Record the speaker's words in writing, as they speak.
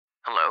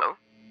Hello?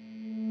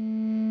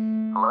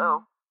 Hello?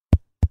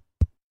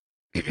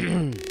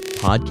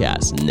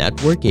 Podcast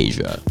Network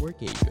Asia.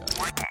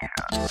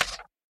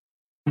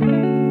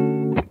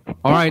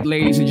 Alright,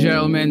 ladies and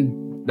gentlemen.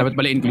 Dapat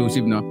pala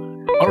inclusive, no?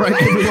 Alright,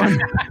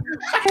 everyone.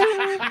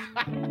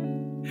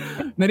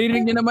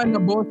 Narinig niyo naman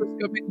na boses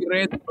kami ni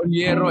Red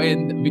Oliero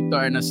and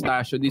Victor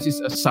Anastasio. This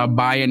is a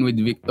Sabayan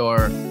with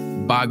Victor,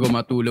 Bago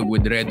Matulog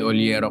with Red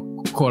Oliero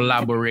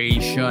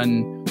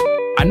collaboration.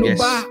 Ano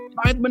ba?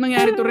 Bakit ba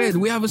nangyari to, Red?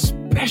 We have a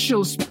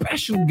special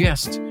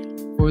guest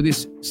for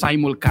this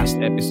simulcast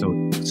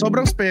episode.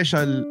 Sobrang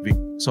special, Vic.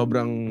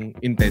 Sobrang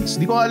intense.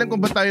 Di ko alam kung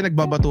ba't tayo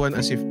nagbabatuan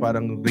as if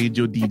parang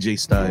radio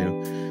DJs tayo.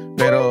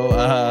 Pero,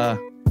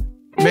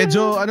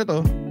 medyo,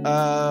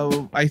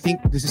 I think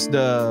this is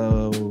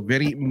the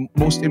very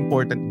most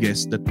important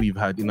guest that we've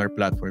had in our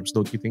platforms,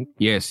 don't you think?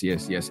 Yes.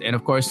 And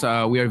of course,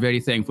 we are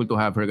very thankful to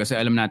have her kasi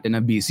alam natin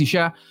na busy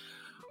siya.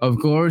 Of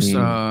course,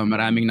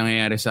 maraming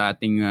nangyayari sa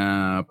ating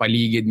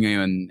paligid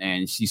ngayon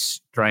and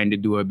she's trying to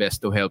do her best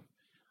to help.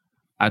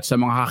 At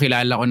sa mga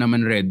kakilala ko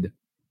naman, Red,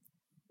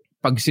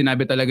 pag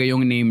sinabi talaga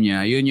yung name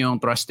niya, yun yung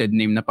trusted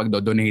name na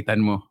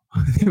pagdodonatan mo.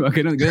 Diba?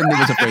 Ganun din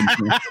ba sa friends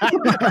mo?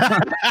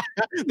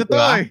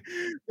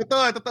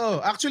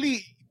 Totoo.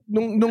 Actually,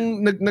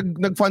 nung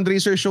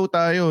nag-fundraiser show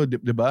tayo,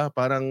 di ba?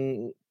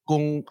 Parang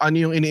kung ano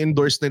yung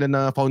ini-endorse nila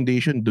na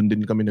foundation, doon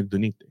din kami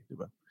nag-donate. Di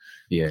ba?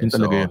 Yeah,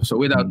 so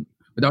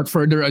without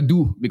further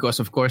ado, because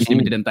of course,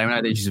 limited ang time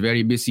natin, she's very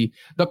busy,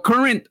 the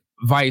current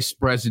Vice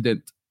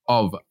President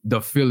of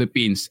the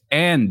Philippines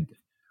and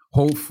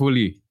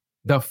hopefully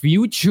the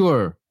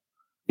future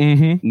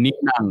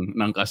ninang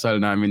ng kasal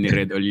namin ni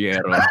Red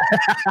Oliero.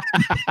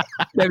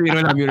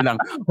 Biro lang.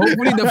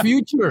 Hopefully the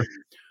future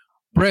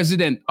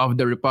President of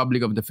the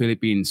Republic of the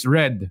Philippines.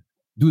 Red,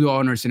 do the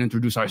honors and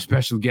introduce our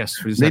special guest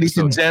for this Ladies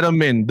episode. and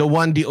gentlemen, the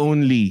one, the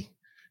only,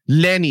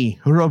 Leni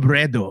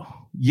Robredo.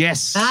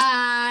 Yes.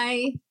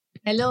 Hi.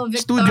 Hello,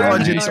 Victor. Studio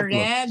audience or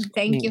Red.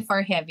 Thank you for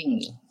having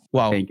me.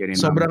 Wow. Thank you rin,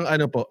 Sobrang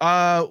po.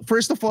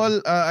 First of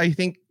all, I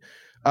think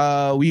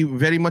we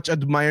very much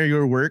admire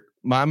your work,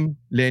 Ma'am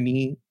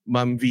Leni,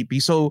 Ma'am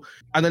VP. So,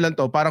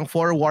 parang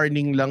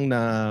forewarning lang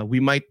na we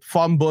might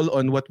fumble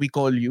on what we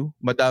call you,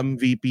 Madam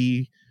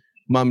VP,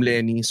 Ma'am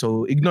Leni.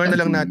 So, ignore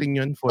na lang natin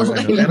yun for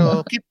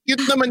Pero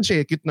cute naman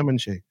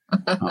siya.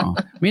 Oo.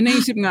 May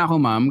naisip nga ako,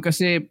 ma'am,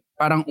 kasi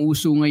parang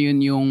uso ngayon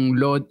yung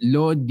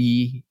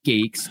Lodi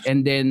cakes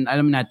and then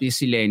alam natin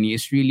si Leni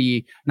is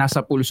really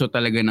nasa pulso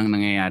talaga ng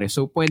nangyayari.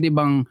 So pwede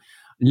bang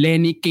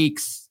Leni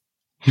cakes?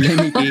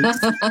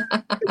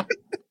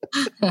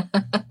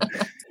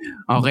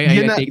 Okay,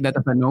 I take that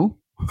as a no?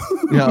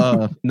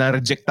 Yeah,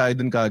 na-reject tayo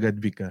dun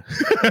kaagad, Vika.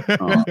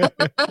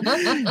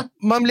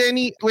 Ma'am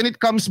Leni, when it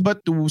comes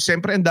but to,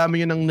 siyempre ang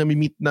dami yun ang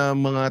nami-meet na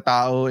mga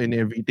tao and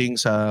everything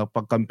sa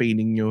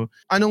pag-campaigning nyo.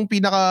 Anong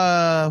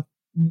pinaka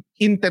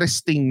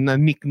interesting na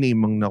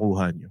nickname ang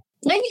nakuha nyo?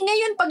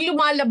 Ngayon, pag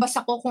lumalabas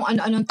ako kung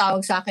ano-anong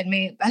tawag sa akin,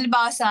 may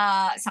halimbawa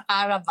sa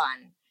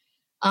caravan,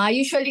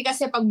 usually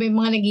kasi pag may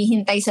mga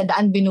naghihintay sa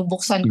daan,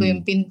 binubuksan ko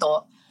yung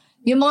pinto.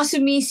 Yung mga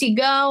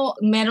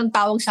sumisigaw, meron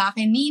tawag sa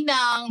akin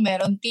ninang,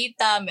 meron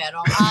tita,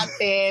 merong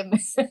ate,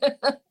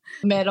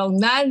 merong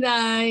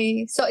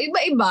nanay. So,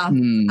 iba-iba.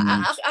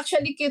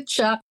 Actually, cute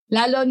siya.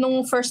 Lalo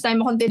nung first time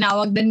akong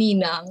tinawag na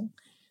ninang,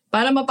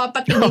 para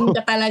mapapatingin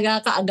ka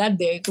talaga kaagad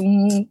kung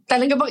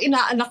talaga bang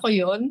inaanak ko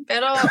yun.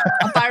 Pero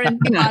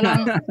apparently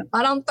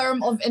parang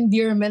term of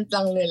endearment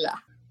lang nila.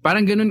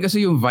 Parang ganun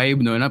kasi yung vibe,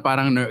 no? Na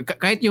parang,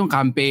 kahit yung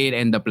campaign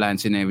and the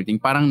plans and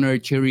everything, parang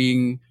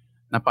nurturing,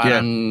 na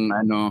parang,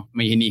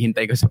 may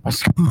hinihintay ka sa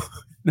Pasko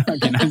na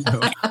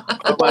ginagawa.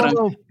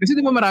 Parang, kasi di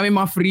ba marami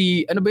mga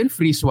free,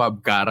 free swab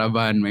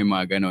caravan, may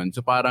mga ganun.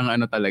 So parang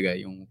talaga,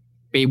 yung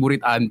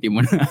favorite auntie mo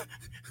na,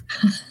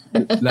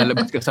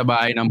 lalabas ka sa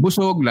bahay ng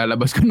busog,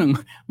 lalabas ka ng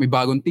may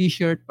bagong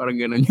t-shirt, parang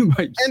gano'n yung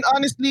vibes. And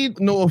honestly,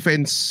 no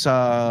offense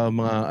sa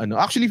mga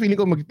actually feeling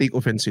ko mag-take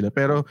offense sila,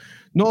 pero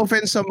no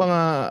offense sa mga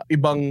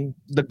ibang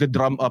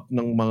nagda-drum up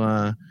ng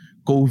mga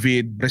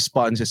COVID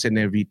responses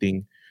and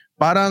everything.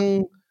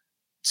 Parang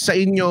sa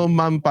inyo,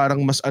 ma'am,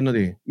 parang mas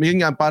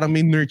parang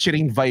may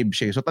nurturing vibe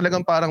siya. So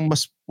talagang parang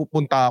mas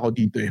pupunta ako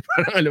dito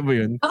Parang alam mo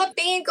yun? Ako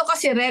tingin ko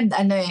kasi Red,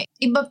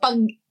 iba pag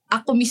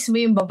ako mismo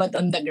yung babad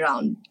on the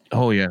ground.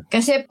 Oh, yeah.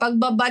 Kasi pag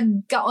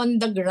babad ka on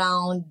the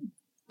ground,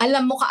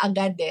 alam mo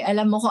kaagad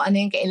alam mo kung ano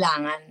yung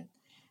kailangan.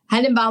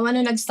 Halimbawa,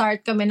 nung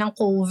nag-start kami ng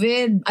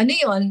COVID,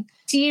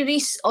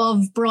 series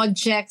of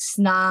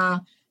projects na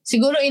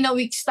siguro in a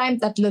week's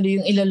time, 3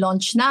 yung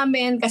ilo-launch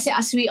namin. Kasi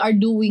as we are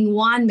doing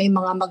one, may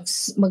mga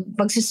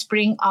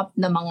magsispring up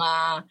na mga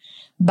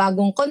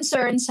bagong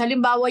concerns.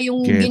 Halimbawa,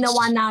 yung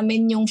ginawa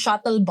namin yung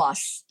shuttle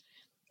bus.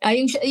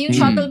 Yung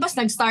shuttle bus,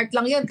 nag-start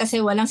lang yun kasi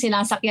walang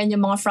sinasakyan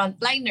yung mga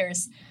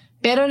frontliners.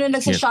 Pero nung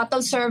nagsa-shuttle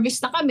service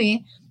na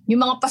kami,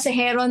 yung mga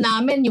pasahero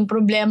namin, yung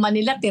problema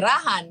nila,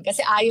 tirahan.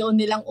 Kasi ayaw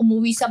nilang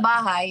umuwi sa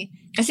bahay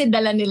kasi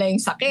dala nila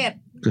yung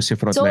sakit. Kasi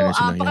frontliners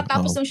sila.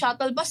 Pagkatapos ng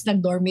shuttle bus,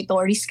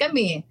 nag-dormitories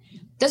kami.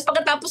 Tapos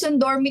pagkatapos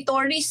ng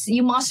dormitories,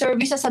 yung mga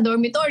services sa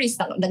dormitories,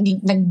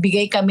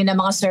 nagbigay kami ng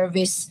mga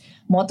service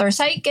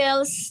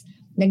motorcycles,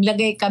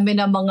 naglagay kami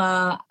ng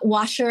mga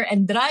washer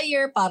and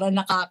dryer para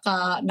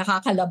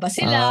nakakalabas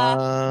sila.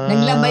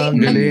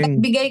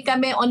 Nagbigay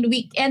kami on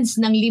weekends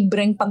ng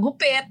libreng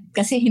paggupit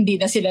kasi hindi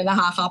na sila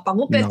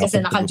nakakapagupit kasi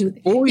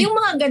naka-duty. Yung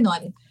mga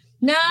ganon.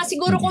 Na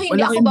siguro kung hindi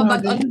ako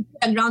babag on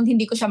the ground,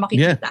 hindi ko siya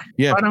makikita.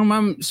 Yeah. Parang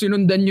ma'am,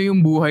 sinundan nyo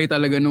yung buhay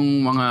talaga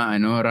nung mga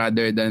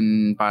rather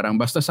than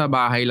parang basta sa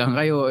bahay lang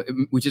kayo,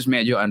 which is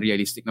medyo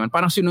unrealistic naman.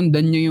 Parang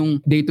sinundan nyo yung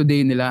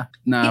day-to-day nila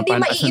na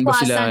saan ba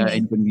sila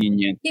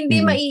inconvenient.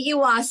 Hindi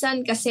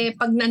maiiwasan kasi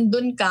pag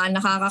nandun ka,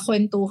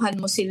 nakakakwentuhan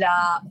mo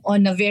sila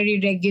on a very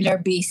regular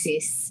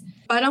basis.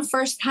 Parang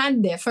first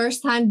hand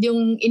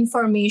yung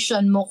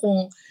information mo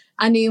kung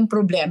ano yung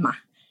problema.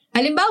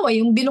 Halimbawa,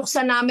 yung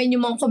binuksan namin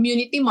yung mga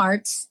community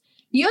marts,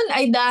 yun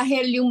ay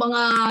dahil yung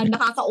mga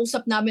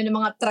nakakausap namin ng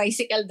mga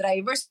tricycle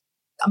drivers,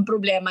 ang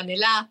problema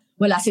nila,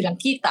 wala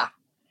silang kita.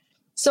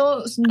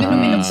 So,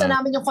 binuksan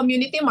namin yung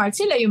community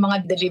marts, sila yung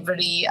mga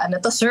delivery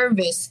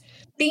service.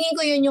 Tingin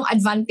ko yun yung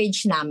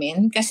advantage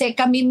namin kasi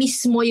kami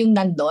mismo yung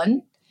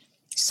nandun.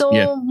 So,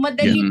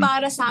 madali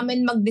para sa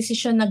amin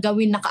magdesisyon na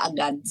gawin na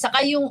kaagad.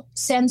 Saka yung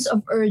sense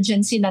of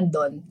urgency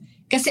nandun.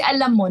 Kasi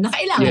alam mo na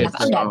kailangan na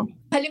kaagad.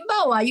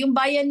 Halimbawa, yung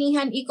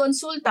bayanihan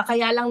e-consulta,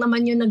 kaya lang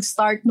naman yung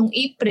nag-start nung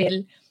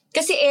April,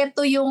 kasi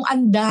eto yung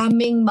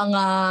andaming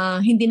mga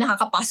hindi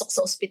nakakapasok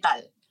sa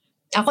ospital.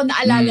 Ako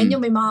naalala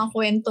nyo, may mga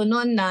kwento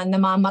nun na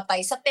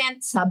namamatay sa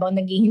tents habang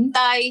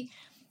naghihintay,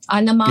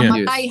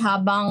 namamatay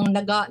habang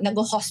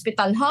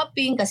nag-hospital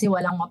hopping kasi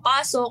walang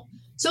mapasok.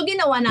 So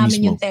ginawa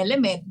namin yung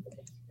telemed.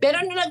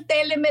 Pero nung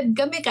nag-telemed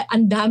kami,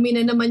 ang dami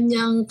na naman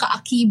niyang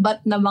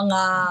kaakibat na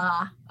mga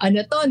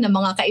na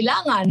mga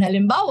kailangan.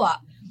 Halimbawa,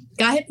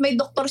 kahit may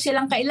doktor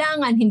silang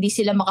kailangan, hindi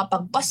sila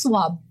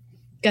makapagpa-swab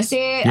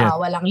kasi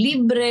walang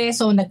libre.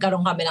 So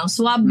nagkaroon kami ng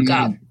swab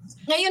card.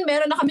 Ngayon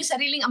meron na kami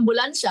sariling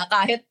ambulansya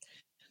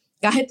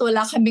kahit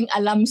wala kaming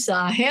alam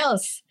sa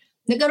health.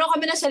 Nagkaroon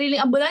kami ng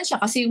sariling ambulansya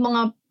kasi yung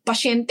mga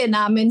pasyente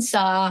namin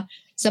sa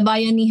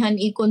bayanihan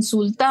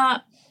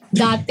e-consulta,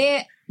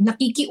 dati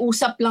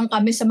nakikiusap lang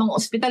kami sa mga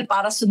ospital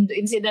para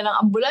sunduin sila ng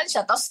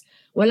ambulansya. Tapos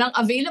walang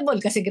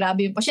available kasi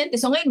grabe yung pasyente.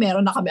 So ngayon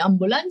meron na kami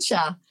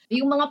ambulansya.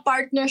 Yung mga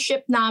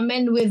partnership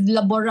namin with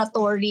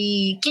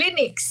laboratory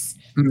clinics.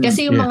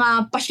 Kasi yung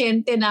mga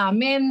pasyente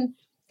namin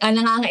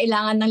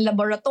nangangailangan ng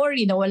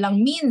laboratory na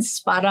walang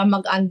means para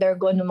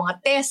mag-undergo ng mga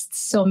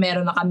tests. So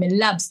meron na kami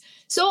labs.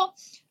 So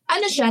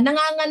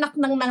nanganganak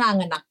ng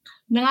nanganganak.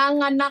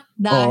 Nanganganak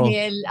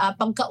dahil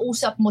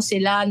pagkausap mo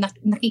sila,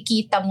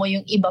 nakikita mo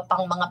yung iba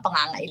pang mga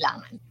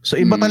pangangailangan. So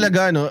iba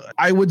talaga,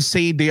 I would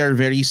say they are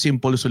very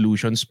simple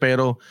solutions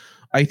pero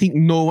I think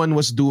no one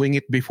was doing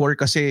it before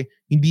kasi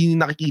hindi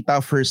nakikita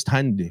first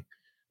hand.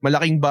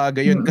 Malaking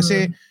bagay yun.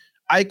 Kasi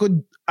I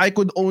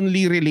could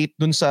only relate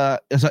dun sa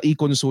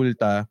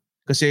e-consulta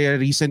kasi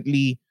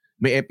recently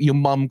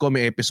yung mom ko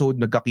may episode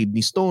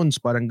nagka-kidney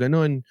stones, parang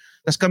ganun.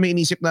 Tapos kami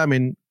inisip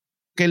namin,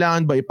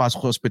 kailangan ba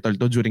ipasok sa hospital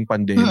to during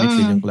pandemic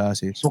din yung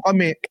klase? So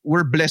kami,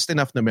 we're blessed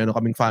enough na meron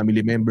kaming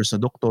family members na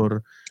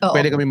doktor.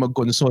 Pwede kami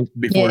mag-consult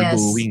before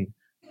going.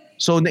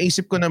 So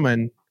naisip ko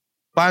naman,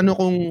 paano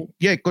kung,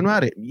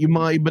 kunwari, yung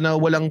mga iba na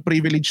walang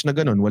privilege na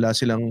ganun, wala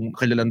silang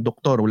kilalang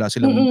doktor, wala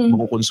silang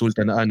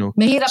makukonsulta na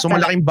Mahirap so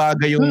malaking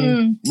bagay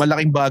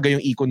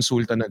yung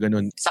e-consulta na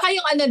ganun. Saka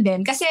yung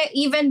din, kasi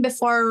even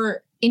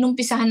before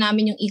inumpisahan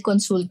namin yung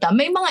e-consulta,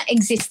 may mga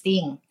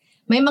existing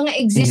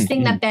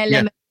na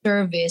telemed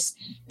service.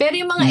 Pero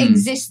yung mga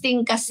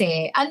existing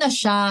kasi,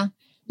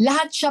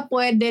 lahat siya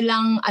pwede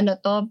lang,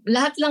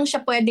 lahat lang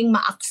siya pwedeng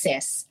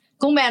ma-access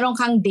kung meron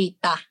kang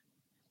data.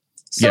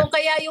 So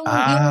kaya yung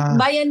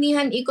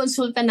bayanihan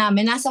e-consulta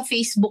namin, nasa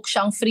Facebook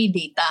siyang free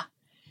data.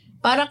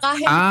 Para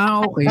kahit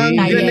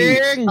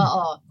galing!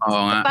 Oo.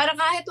 Para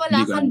kahit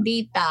wala kang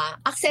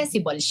data,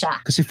 accessible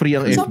siya. Kasi free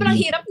ang FB. Sobrang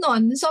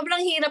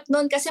hirap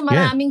nun kasi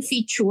maraming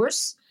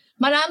features.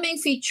 Maraming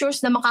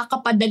features na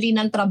makakapadali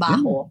ng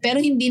trabaho pero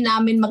hindi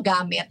namin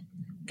magamit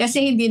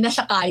kasi hindi na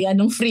siya kaya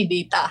ng free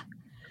data.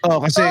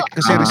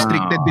 Kasi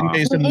restricted din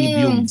kayo sa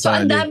medium. So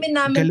ang dami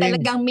namin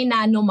talagang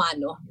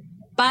minano-mano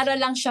para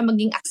lang siya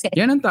maging accessible.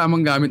 Yan ang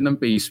tamang gamit ng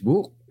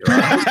Facebook.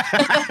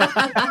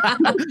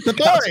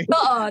 Totoo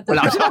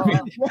Wala ko sinabi.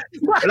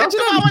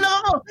 Wala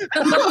ako.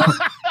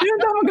 Yan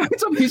ang tamang gamit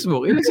sa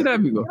Facebook. Yan ang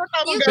sinabi ko.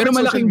 Pero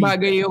malaking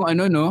bagay yung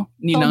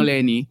Ninang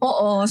Leni.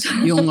 Oo.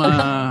 Yung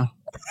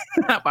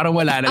parang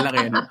wala na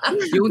lang yan.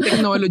 Yung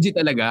technology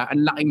talaga,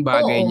 ang laking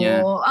bagay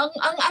niya.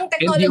 Ang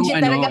technology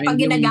talaga pag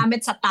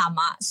ginagamit sa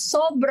tama,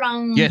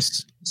 sobrang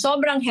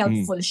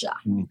helpful siya.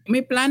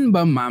 May plan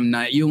ba, ma'am,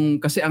 na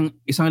yung, kasi ang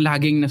isang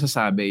laging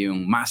nasasabi,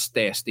 yung mass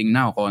testing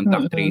now,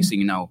 contact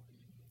tracing now.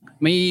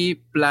 May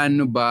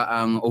plano ba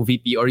ang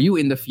OVP or you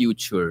in the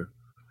future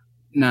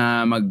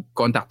na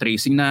mag-contact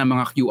tracing na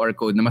mga QR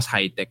code na mas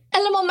high-tech?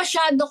 Alam mo,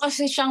 masyado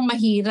kasi siyang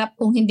mahirap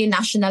kung hindi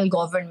national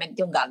government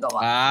yung gagawa.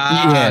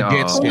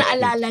 Gets. Kung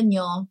naalala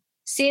nyo,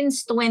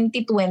 since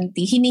 2020,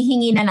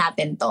 hinihingi na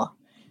natin to.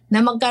 na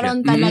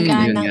magkaroon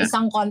talaga yun ng nga.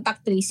 isang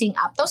contact tracing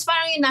app. Tapos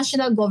parang yung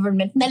national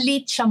government,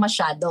 na-late siya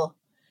masyado.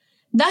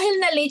 Dahil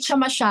na-late siya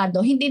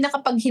masyado, hindi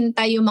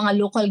nakapaghintay yung mga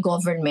local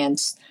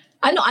governments.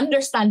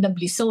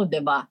 Understandably so, di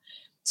ba?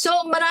 So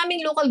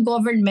maraming local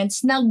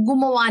governments na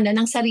gumawa na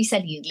ng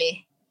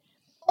sari-sarili.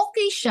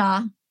 Okay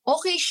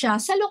siya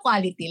sa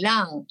locality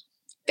lang.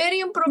 Pero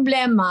yung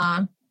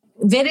problema,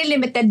 very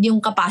limited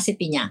yung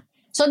capacity niya.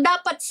 So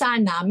dapat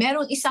sana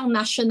merong isang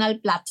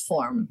national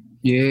platform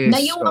na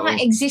yung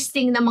mga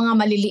existing na mga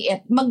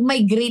maliliit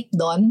mag-migrate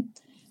doon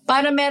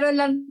para meron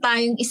lang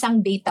tayong isang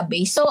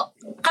database. So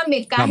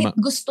kami kahit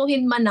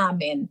gustuhin man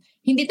namin,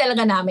 hindi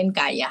talaga namin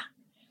kaya.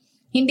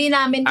 Hindi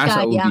namin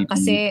kaya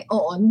kasi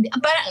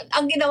parang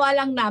ang ginawa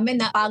lang namin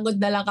na pagod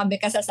na lang kami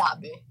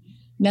kasasabi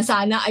na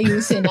sana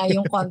ayusin na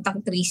yung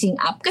contact tracing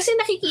app. Kasi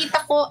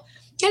nakikita ko,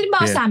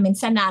 halimbawa sa amin,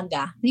 sa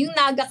Naga. Yung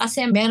Naga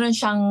kasi meron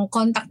siyang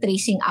contact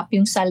tracing app,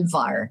 yung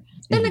Salvar.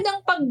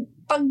 Talagang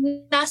pag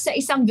nasa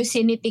isang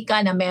vicinity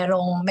ka na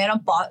merong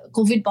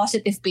COVID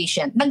positive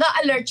patient,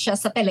 nag-a-alert siya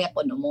sa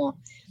telepono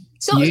mo.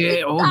 So,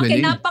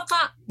 akin,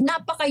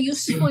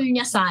 napaka-useful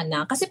niya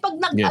sana. Kasi pag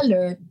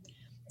nag-alert,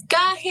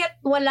 kahit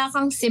wala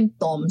kang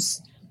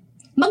symptoms,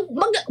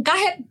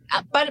 kahit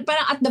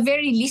parang at the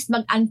very least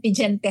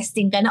mag-antigen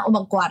testing ka na o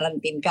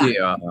mag-quarantine ka.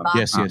 Yeah. Diba?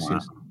 Yes.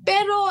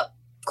 Pero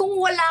kung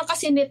wala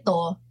kasi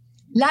nito,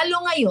 lalo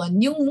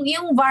ngayon,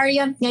 yung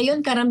variant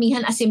ngayon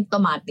karamihan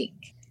asymptomatic.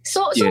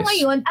 So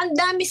ngayon, ang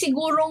dami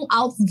sigurong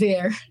out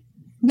there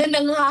na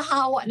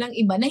nanghahawa ng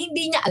iba na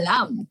hindi niya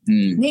alam.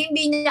 Na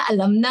hindi niya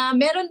alam na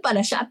meron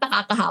pala siya at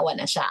nakakahawa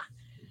na siya.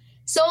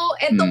 So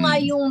eto nga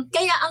yung,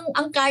 kaya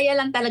ang kaya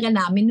lang talaga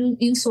namin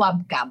yung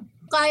swab cab.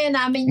 Kaya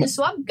namin yung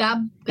swab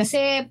cab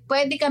kasi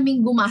pwede kaming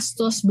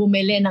gumastos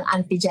bumili ng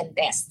antigen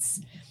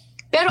tests.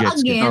 Pero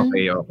again,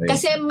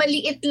 kasi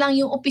maliit lang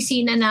yung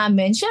opisina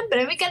namin,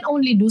 syempre we can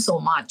only do so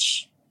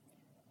much.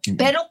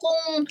 Pero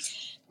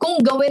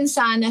kung gawin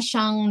sana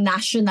siyang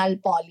national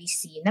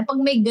policy na pag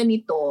may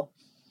ganito,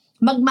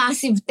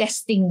 mag-massive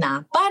testing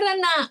na para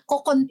na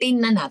ko-contain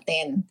na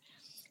natin.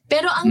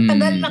 Pero ang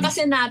tagal na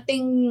kasi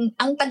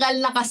ang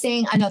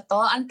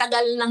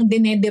tagal ng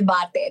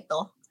dinedebate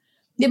ito.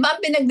 'Di ba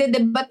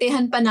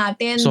pinagdedebatehan pa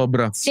natin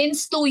Sobra.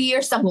 Since 2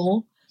 years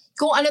ago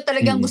kung ano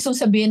talagang gustong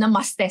sabihin ng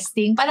mass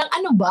testing. Parang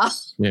ano ba?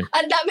 Yeah.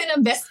 Ang dami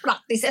ng best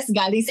practices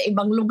galing sa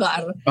ibang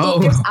lugar.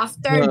 2 years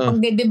after,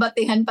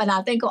 pagdedebatehan pa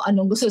natin kung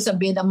anong gusto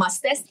sabihin ng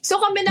mass test. So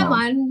kami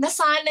naman,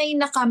 nasanay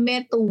na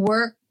kami to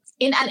work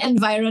in an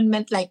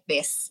environment like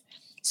this.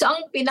 So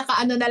ang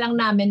pinaka-ano na lang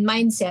namin,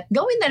 mindset,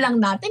 gawin na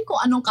lang natin kung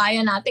anong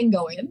kaya natin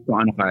gawin.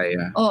 Kung ano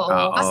kaya.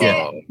 Oo. Kasi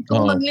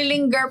kung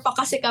maglilinger pa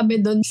kasi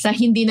kami doon sa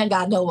hindi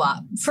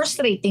nagagawa,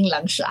 frustrating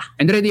lang siya.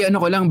 And ready,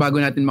 ko lang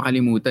bago natin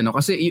makalimutan. No?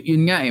 Kasi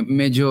yun nga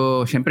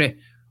medyo, syempre,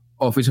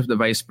 Office of the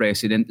Vice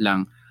President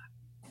lang.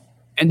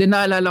 And then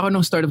naalala ko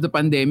nung start of the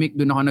pandemic,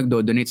 doon ako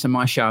nagdo-donate sa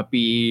mga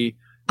Shopee,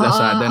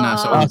 Lazada na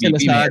sa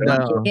OBP.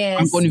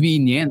 Yes. Ang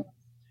convenient.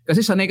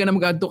 Kasi sanay ka na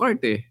mag-add to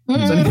cart eh.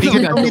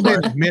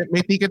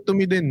 May ticket to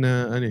me din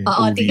na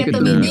ticket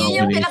to me.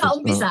 Yun yung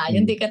pinaka-umpisa,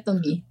 yung ticket to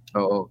me.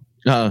 Oo.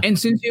 And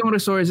since yung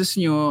resources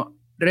nyo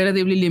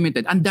relatively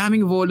limited, ang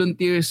daming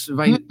volunteers,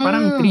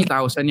 parang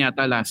 3,000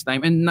 yata last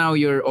time, and now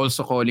you're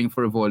also calling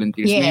for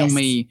volunteers. Yes.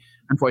 Ngayon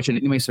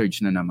unfortunately may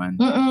surge na naman.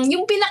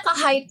 Yung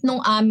pinaka-height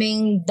nung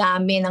aming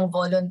dami ng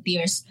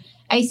volunteers,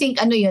 I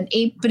think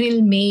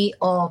April, May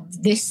of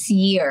this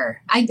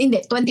year.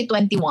 Hindi,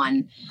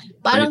 2021.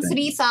 Parang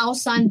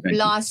 3,000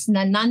 plus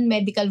na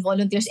non-medical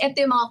volunteers.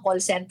 Ito yung mga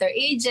call center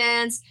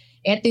agents.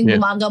 Ito yung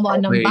gumagawa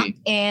ng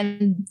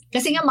back-end.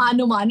 Kasi nga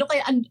mano-mano,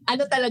 kaya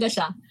talaga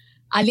siya?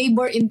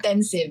 Labor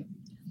intensive.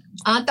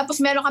 Tapos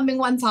meron kaming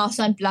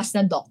 1,000 plus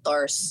na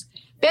doctors.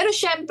 Pero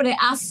syempre,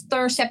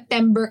 after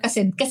September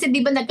kasi di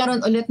ba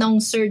nagkaroon ulit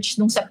ng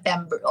surge nung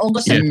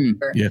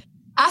August-September. Yeah.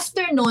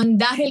 After nun,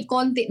 dahil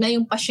konti na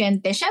yung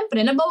pasyente, syempre,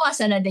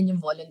 nabawasan na din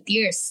yung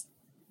volunteers.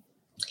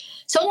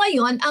 So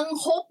ngayon, ang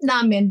hope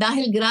namin,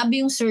 dahil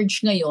grabe yung surge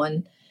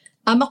ngayon,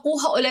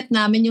 makuha ulit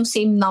namin yung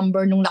same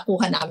number nung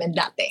nakuha namin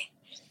dati.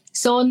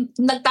 So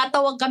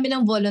nagtatawag kami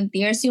ng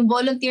volunteers. Yung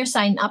volunteer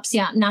sign-ups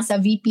nasa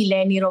VP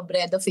Leni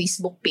Robredo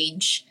Facebook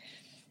page.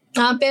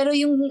 Pero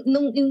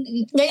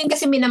ngayon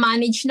kasi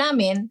minamanage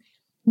namin,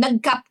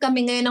 nag-cap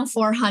kami ngayon ng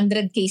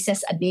 400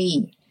 cases a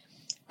day.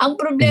 Ang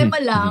problema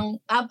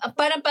lang,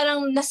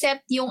 parang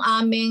naset yung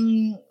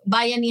aming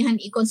Bayanihan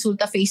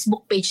e-Consulta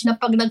Facebook page na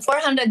pag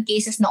nag-400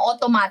 cases na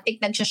automatic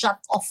nagsha-shut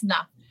off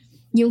na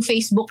yung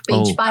Facebook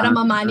page para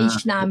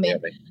ma-manage namin.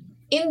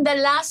 In the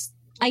last,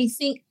 I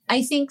think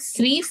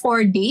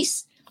 3-4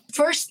 days,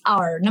 first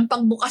hour ng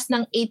pagbukas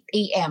ng 8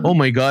 a.m. Oh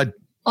my God.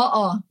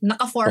 Oo,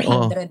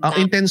 naka-400 na.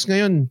 Ang intense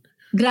ngayon.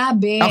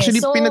 Grabe. Actually,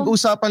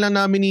 pinag-usapan lang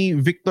namin ni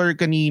Victor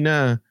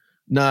kanina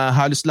na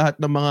halos lahat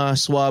ng mga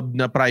swab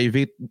na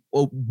private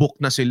book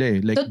na sila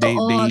eh. Like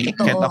totoo, they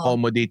can't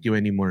accommodate you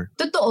anymore.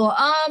 Totoo.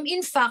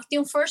 In fact,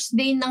 yung first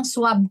day ng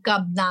swab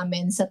cab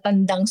namin sa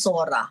Tandang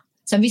Sora,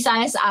 sa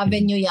Visayas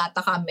Avenue yata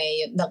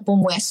kami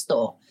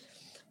nagpumwesto.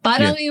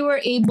 Parang we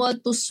were able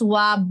to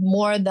swab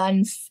more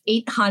than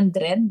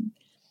 800.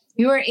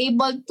 We were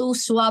able to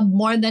swab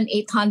more than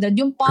 800.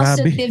 Yung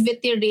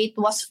positivity rate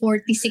was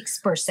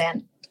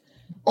 46%.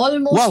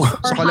 Almost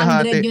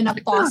 400 yung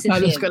nag-positive.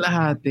 Halos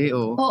kalahati,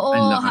 Oo,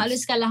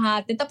 halos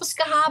kalahati. Tapos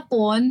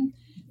kahapon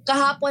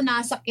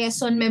nasa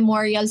Quezon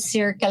Memorial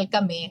Circle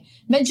kami.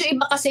 Medyo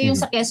iba kasi yung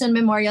sa Quezon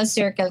Memorial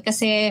Circle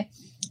kasi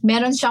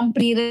meron siyang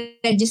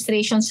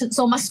pre-registration.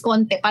 So mas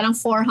konti, parang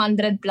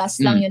 400 plus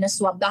lang yun na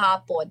swab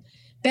kahapon.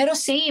 Pero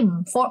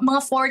same,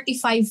 mga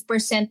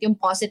 45% yung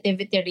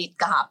positivity rate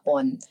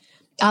kahapon.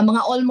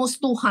 Mga almost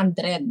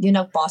 200 yung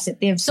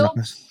nag-positive. So,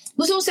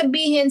 gusto kong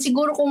sabihin,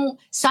 siguro kung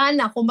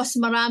mas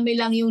marami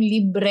lang yung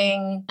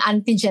libreng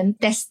antigen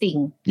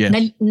testing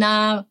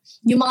na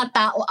yung mga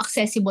tao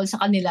accessible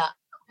sa kanila,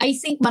 I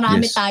think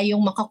marami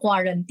tayong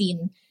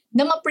maka-quarantine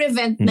na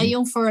ma-prevent na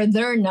yung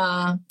further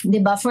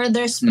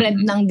spread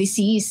ng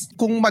disease.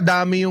 Kung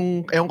madami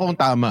yung, ewan kung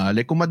tama,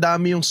 like kung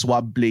madami yung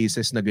swab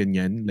places na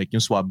ganyan, like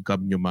yung swab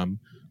cab nyo, ma'am,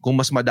 kung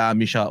mas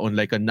madami siya on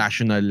like a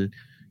national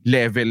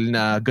level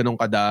na ganong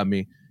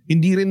kadami,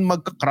 hindi rin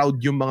magka-crowd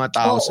yung mga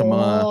tao sa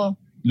mga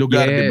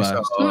lugar, di ba?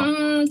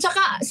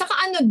 Saka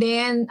ano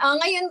din,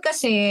 ngayon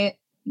kasi,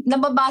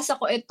 nababasa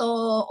ko ito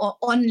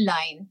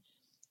online,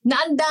 na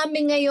ang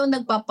dami ngayon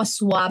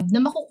nagpapaswab na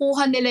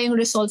makukuha nila yung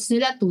results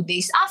nila 2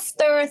 days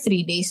after,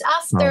 3 days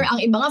after, ang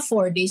iba nga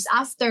 4 days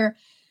after,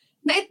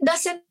 na it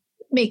doesn't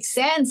make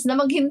sense na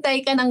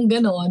maghintay ka ng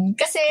ganon.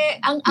 Kasi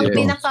ang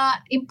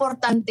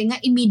pinaka-importante nga,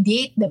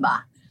 immediate,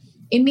 diba?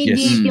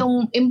 Immediate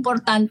yung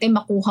importante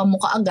makuha mo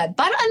kaagad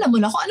para alam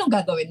mo na kung anong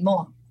gagawin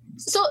mo.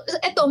 So,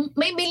 eto,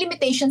 may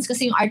limitations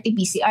kasi yung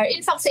RT-PCR. In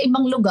fact, sa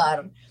ibang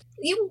lugar,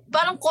 yung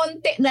parang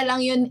konti na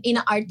lang yun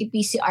in a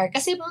RT-PCR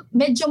kasi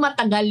medyo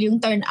matagal yung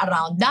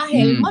turnaround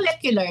dahil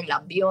molecular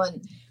lab yun.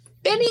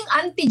 Pero yung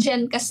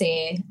antigen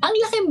kasi, ang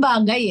laking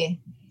bagay eh.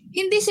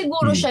 Hindi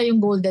siguro siya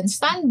yung golden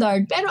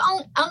standard pero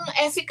ang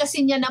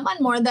efficacy niya naman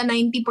more than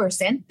 90%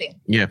 eh.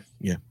 Yeah.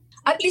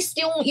 At least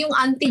yung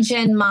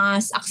antigen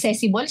mas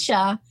accessible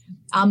siya,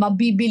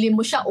 mabibili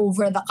mo siya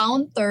over the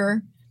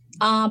counter,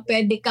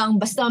 pwede kang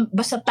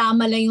basta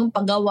tama lang yung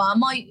paggawa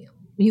mo,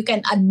 you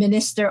can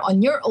administer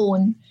on your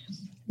own.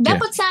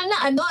 Dapat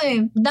sana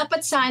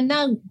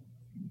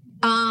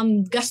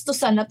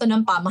gastusan na to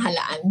ng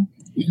pamahalaan.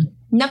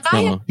 Na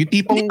kaya, yung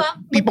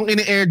tipong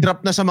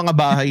ini-airdrop na sa mga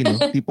bahay, no?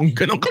 Tipong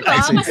ganong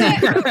kalasa. Kasi,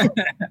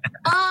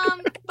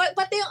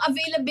 pati yung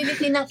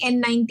availability ng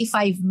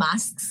N95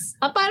 masks.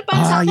 Para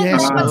sa akin,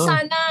 dapat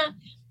sana,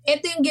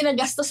 ito yung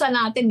ginagastusan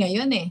natin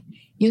ngayon eh.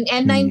 Yung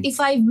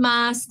N95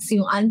 masks,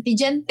 yung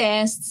antigen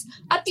tests,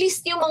 at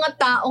least yung mga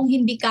taong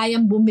hindi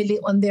kayang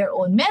bumili on their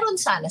own, meron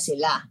sana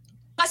sila.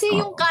 Kasi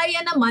yung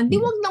kaya naman, di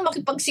wag na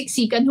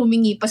makipagsiksikan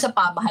humingi pa sa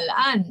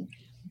pamahalaan.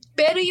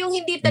 Pero yung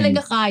hindi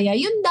talaga kaya,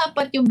 yun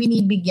dapat yung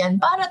binibigyan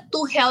para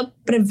to help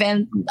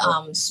prevent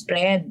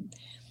spread.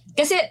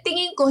 Kasi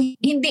tingin ko,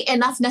 hindi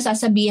enough na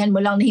sasabihan mo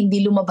lang na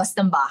hindi lumabas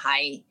ng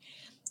bahay.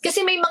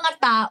 Kasi may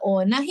mga tao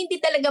na hindi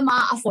talaga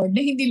ma-afford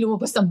na hindi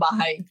lumabas ng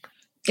bahay.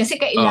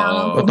 Kasi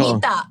kailangan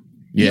kumita.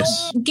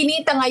 Yes. Yung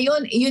kinita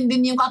ngayon, yun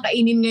din yung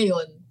kakainin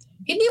ngayon.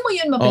 Hindi mo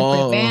yun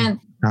mapiprevent.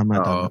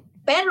 Tama.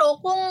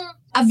 Pero kung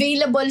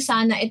available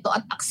sana ito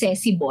at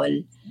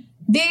accessible,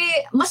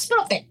 mas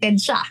protected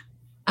siya.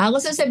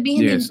 Gusto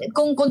sabihin,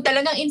 kung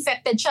talagang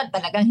infected siya,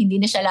 talagang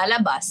hindi na siya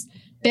lalabas.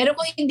 Pero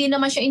kung hindi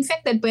naman siya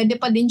infected, pwede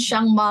pa din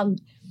siya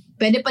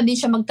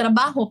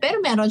magtrabaho,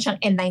 pero meron siyang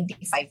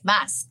N95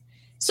 mask.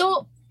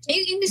 So,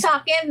 hindi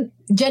sa akin,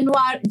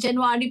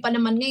 January pa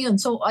naman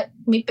ngayon. So,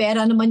 may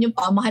pera naman yung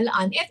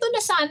pamahalaan. Ito na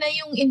sana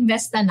yung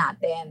invest na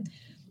natin.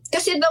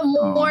 Kasi the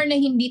more na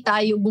hindi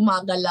tayo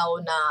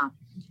gumagalaw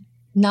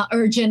na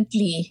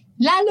urgently,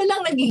 lalo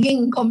lang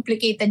nagiging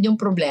complicated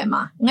yung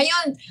problema.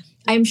 Ngayon,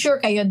 I'm sure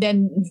kayo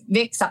din,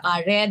 Vic,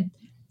 saka Red,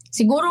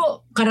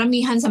 siguro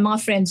karamihan sa mga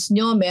friends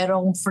nyo,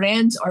 merong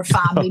friends or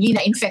family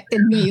na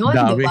infected ngayon,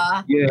 di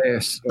ba?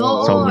 Yes.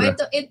 So,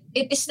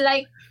 it is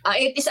like,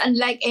 it is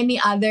unlike any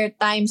other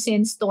time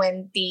since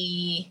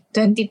 2020.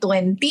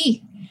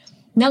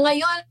 Na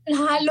ngayon,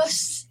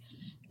 halos,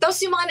 tapos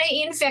yung mga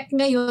nai-infect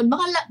ngayon,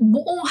 mga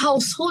buong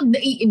household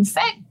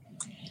nai-infect.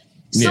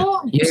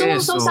 So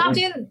sa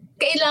akin,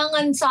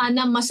 kailangan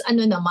sana mas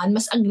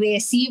mas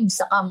aggressive,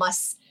 saka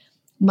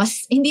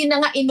mas hindi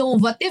na nga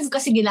innovative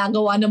kasi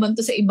ginagawa naman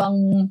to sa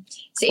ibang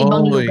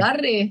lugar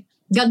eh.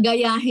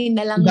 Gagayahin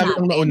na lang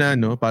natin. Ang nauna,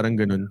 no? Parang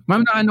ganun. Ma'am,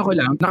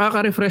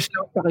 nakaka-refresh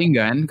lang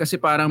pakinggan kasi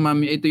parang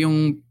ma'am, ito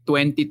yung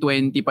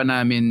 2020 pa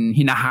namin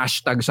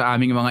hina-hashtag sa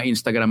aming mga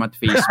Instagram at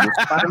Facebook.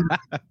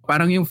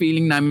 parang yung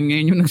feeling namin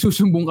ngayon, yung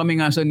nagsusumbong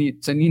kami nga sa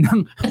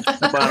ninang.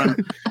 Parang,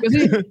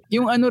 kasi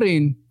yung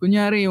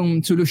kunyari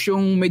yung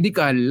solusyong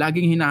medical,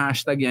 laging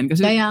hina-hashtag yan.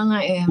 Kasi kaya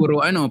nga eh.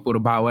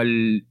 Puro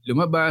bawal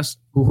lumabas,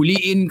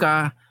 huhuliin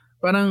ka.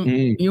 Parang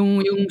yung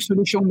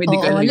solusyong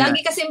medical. Oo, lagi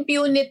kasing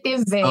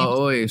punitive eh.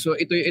 Oo eh. So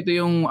ito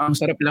yung ang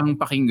sarap lang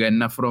pakinggan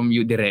na from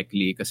you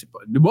directly kasi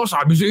di ba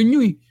sabi sa inyo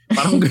eh.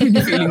 Parang ganyan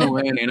yung feeling mo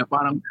ngayon eh. Na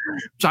parang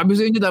sabi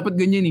sa inyo dapat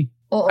ganyan eh.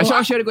 Oo.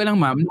 Share ko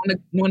lang ma'am,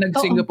 nung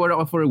nag-Singapore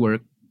ako for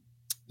work,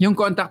 yung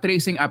contact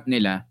tracing app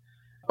nila,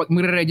 pag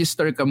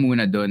magre-register ka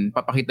muna doon,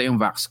 papakita yung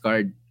Vax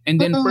card.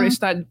 And then per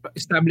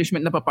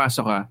establishment na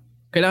papasok ka,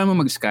 kailangan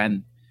mo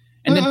mag-scan.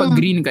 And then pag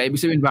green ka, ibig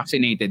sabihin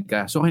vaccinated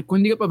ka. So kung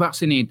hindi ka pa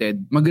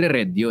vaccinated,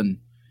 magre-red yun.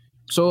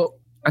 So,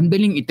 ang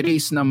daling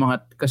i-trace ng mga,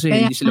 kasi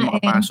hindi sila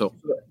makapasok.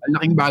 So, ang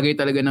laking bagay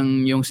talaga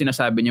ng yung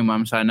sinasabi niyo,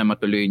 ma'am, sana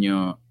matuloy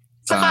niyo.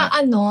 Saka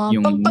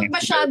pag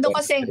masyado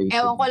kasi,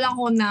 ewan ko lang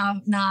kung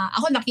na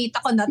ako nakita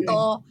ko na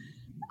to,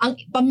 ang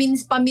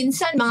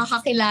paminsan mga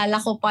kakilala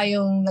ko pa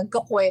yung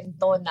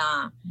nagkukwento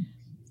na,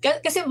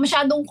 kasi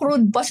masyadong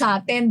crude pa sa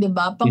atin, di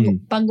ba?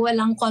 Pag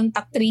walang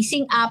contact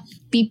tracing app,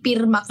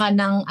 pipirma ka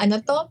ng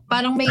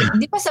parang may,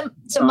 di ba sa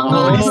mga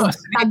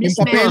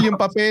establishment. Yung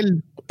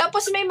papel.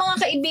 Tapos may mga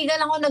kaibigan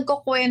ako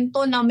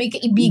nagkukwento na may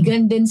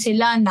kaibigan din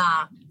sila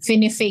na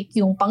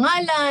fini-fake yung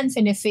pangalan,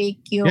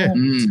 fini-fake yung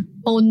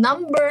phone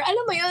number.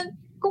 Alam mo yun,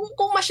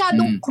 kung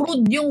masyadong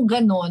crude yung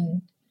ganon,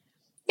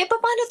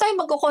 paano tayo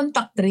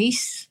magko-contact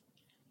trace?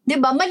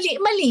 Di ba?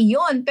 Mali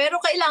yun.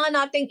 Pero kailangan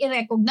nating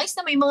i-recognize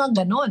na may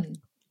mga ganon.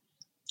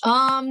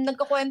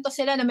 Nagkukwento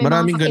sila na may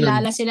maraming mga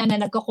kakilala sila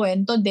na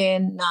nagkukwento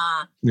din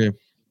na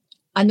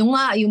yung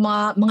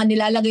mga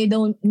nilalagay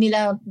daw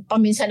nila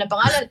paminsan na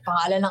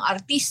pangalan ng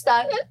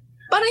artista,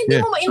 para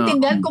hindi mo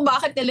maintindihan kung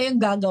bakit nila yung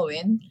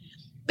gagawin.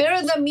 Pero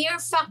the mere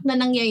fact na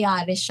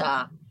nangyayari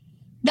siya,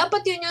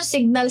 dapat yun yung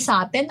signal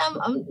sa atin na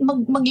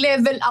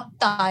mag-level up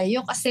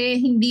tayo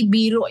kasi hindi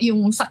biro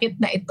yung sakit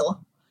na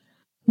ito.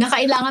 Na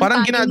kailangan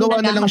parang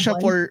ginagawa na lang siya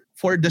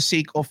for the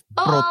sake of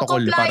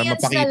protocol para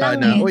mapakita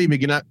na uy,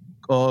 may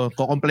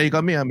ko-comply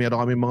kami, meron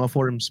kami mga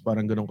forms,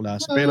 parang ganong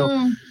klase. Pero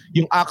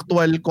yung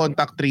actual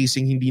contact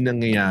tracing hindi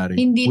nangyayari.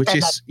 Hindi which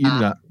talaga. Is, yun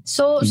nga.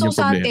 So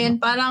sa atin,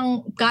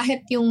 parang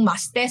kahit yung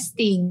mass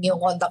testing, yung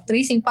contact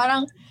tracing,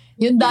 parang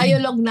yung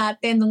dialogue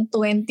natin ng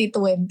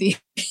 2020,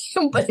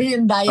 yung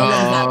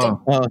dialogue natin.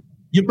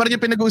 Yung parang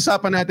yung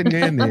pinag-uusapan natin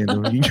ngayon no?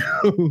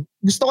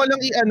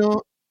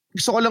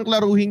 Gusto ko lang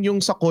klaruhin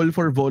yung sa call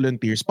for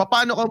volunteers.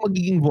 Paano ka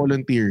magiging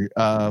volunteer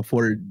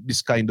for this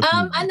kind of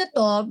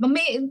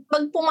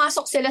pag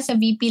pumasok sila sa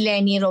VP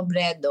Leni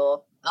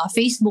Robredo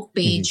Facebook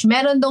page,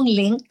 meron dong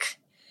link.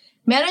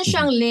 Meron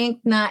siyang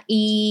link na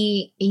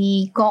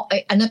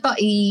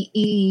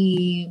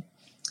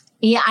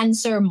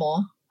i-answer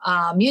mo.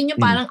 Yun yung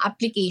parang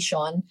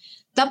application.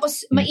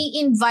 Tapos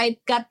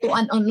mai-invite ka to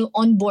an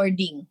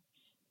onboarding.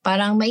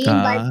 Parang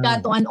mai-invite ka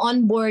to an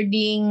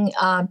onboarding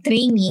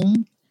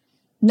training.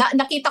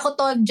 Nakita ko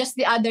to just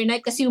the other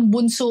night kasi yung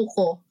bunso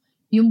ko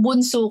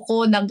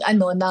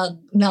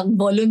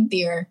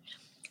nag-volunteer.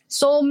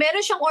 So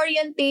meron siyang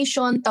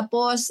orientation,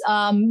 tapos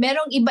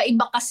merong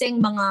iba-iba kasing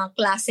mga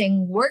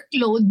klaseng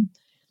workload.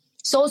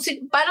 So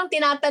parang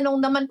tinatanong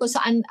naman ko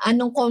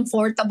anong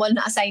comfortable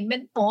na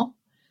assignment mo.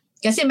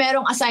 Kasi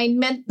merong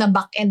assignment na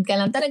back-end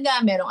ka lang talaga,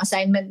 merong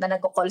assignment na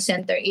nagko-call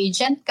center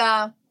agent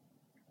ka.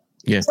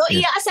 Yes, so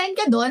i-assign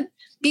ka doon,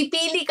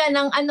 pipili ka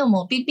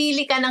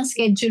ng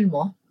schedule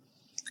mo.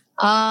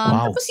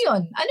 Tapos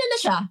yun, na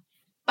siya?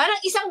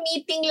 Parang isang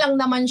meeting lang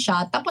naman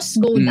siya, tapos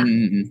go na.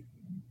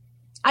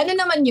 Ano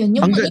naman yun?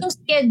 Yung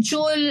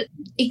schedule,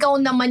 ikaw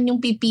naman yung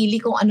pipili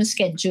kung ano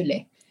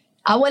schedule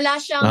Wala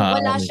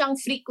siyang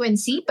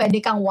frequency. Pwede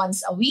kang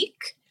once a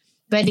week.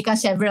 Pwede kang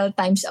several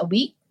times a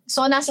week.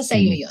 So, nasa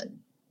sa'yo yun.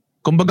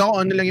 Kumbaga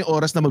kung ano lang yung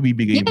oras na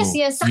mabibigay mo.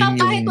 Yes. Saka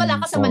kahit wala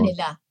ka sa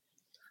Manila.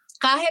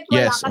 Kahit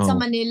wala ka sa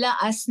Manila,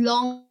 as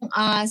long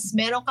as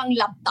meron kang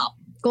laptop.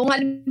 Kung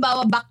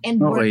halimbawa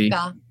back-end work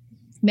ka,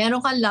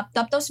 meron kang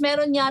laptop, tapos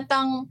meron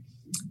yatang,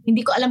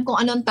 hindi ko alam kung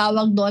anong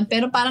tawag doon,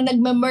 pero parang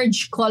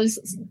nagme-merge calls.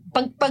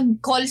 Pag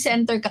call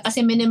center ka,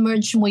 kasi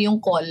mini-merge mo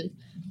yung call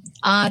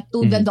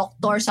to the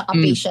doctor sa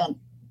patient.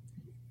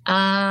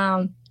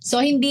 So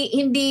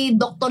hindi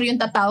doctor yung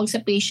tatawag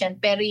sa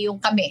patient, pero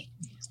yung kami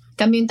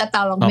yung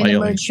tatawag,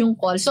 mini-merge yung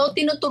call. So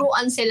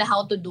tinuturuan sila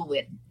how to do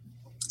it.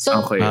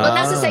 So kung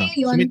nasa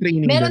sa'yo yun,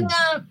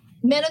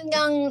 meron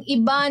ngang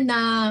iba na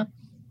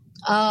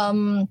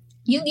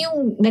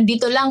yung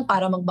nandito lang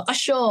para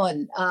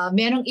magbakasyon.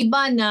 Merong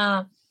iba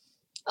na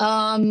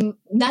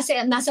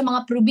nasa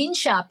mga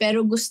probinsya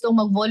pero gustong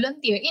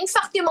mag-volunteer. In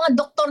fact, yung mga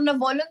doktor na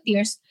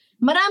volunteers,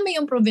 marami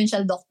yung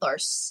provincial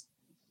doctors.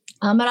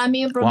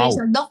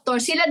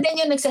 Doctors. Sila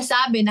din yung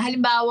nagsasabi na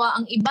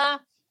halimbawa, ang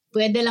iba,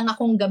 pwede lang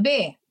akong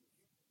gabi.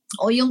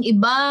 O yung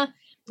iba,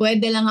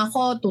 pwede lang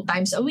ako 2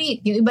 times a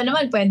week. Yung iba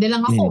naman, pwede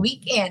lang ako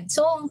weekend.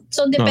 So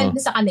depende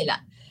sa kanila.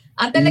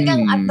 At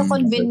talagang at the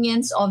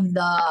convenience of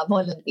the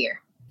volunteer.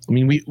 I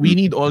mean, we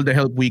need all the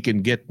help we can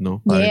get,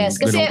 no? Yes,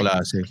 kasi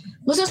klase.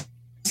 Gusto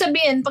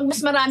sabihin, pag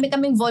mas marami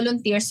kaming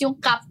volunteers, yung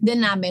cap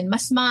din namin,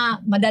 mas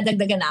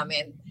madadagdagan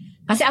namin.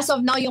 Kasi as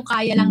of now, yung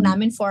kaya lang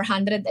namin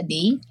 400 a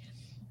day.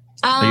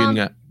 Ayun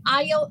nga.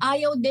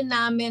 Ayaw din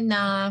namin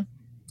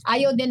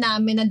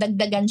na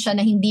dagdagan siya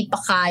na hindi pa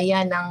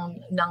kaya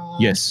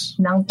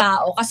ng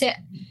tao. Kasi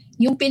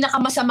yung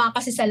pinakamasama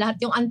kasi sa lahat,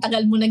 yung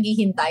antagal mo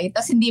naghihintay,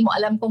 tapos hindi mo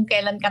alam kung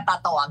kailan ka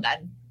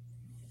tatawagan.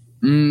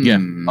 Yeah.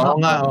 Oo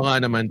nga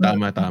naman.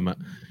 Tama.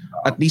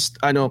 At least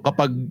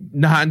kapag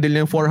na-handle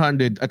yung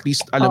 400, at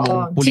least alam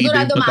mo pulido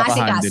yung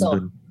pagkaka-handle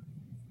dun.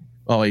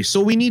 Okay,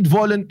 so we need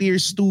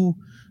volunteers to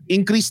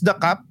increase the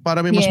cap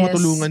para may mas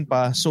matulungan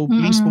pa. So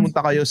please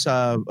pumunta kayo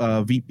sa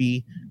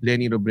VP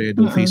Leni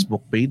Robredo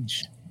Facebook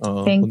page.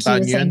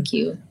 Thank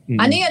you.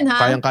 Ano yun ha?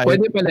 Kayang-kaya.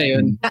 Pwede pala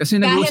yun. Kasi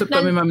nag-uusap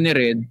kami ma'am ni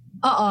Red.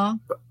 Oo.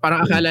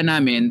 Parang akala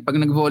namin, pag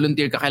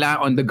nag-volunteer ka,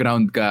 kailangan on the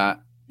ground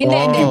ka. Hindi.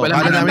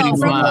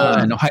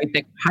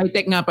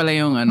 High-tech nga pala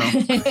yung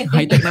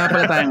high-tech na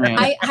pala tayo ngayon.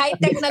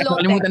 High-tech na low-tech.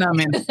 Kalimutan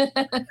namin.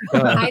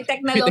 High-tech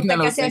na low-tech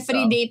kasi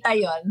free data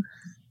yon.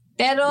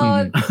 Pero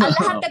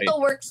lahat ito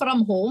work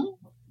from home.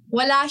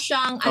 Wala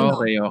siyang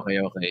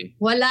Okay.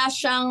 Wala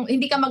siyang,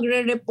 hindi ka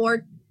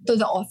magre-report to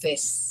the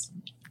office.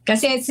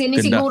 Kasi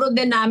sinisiguro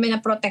din namin na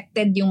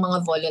protected yung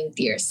mga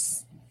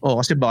volunteers.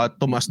 Kasi baka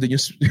tumaas din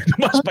yung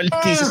palit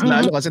cases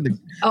lalo kasi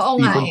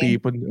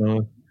tipon-tipon.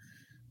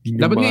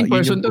 Dapat nga in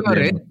person to na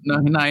Red,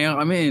 na hinayang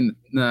kami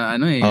na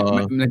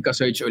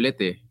nagka-search ulit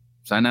eh.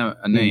 Sana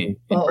in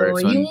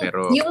person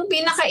pero yung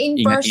pinaka-in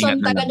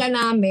person talaga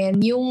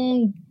namin,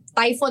 yung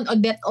Typhoon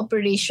Odette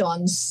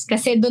operations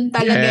kasi doon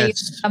talaga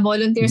yung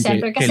volunteer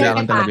center kasi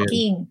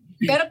repacking.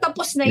 Pero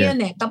tapos na yun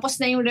Tapos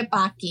na yung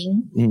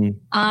repacking.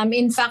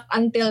 In fact,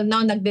 until now,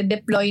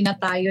 nagde-deploy na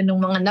tayo ng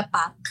mga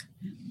napack.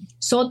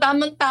 So,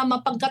 tamang-tama,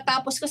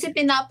 pagkatapos, kasi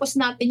tinapos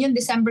natin yung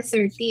December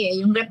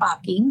 30 yung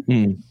repacking.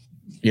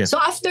 So,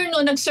 after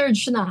no,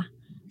 nag-surge na.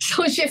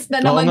 So, shift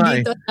na naman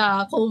dito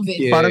sa COVID.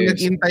 Yes. Parang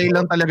nag-intay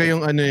lang talaga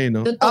yung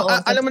no?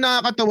 Alam mo,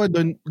 nakakatawa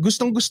doon.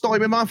 Gustong-gusto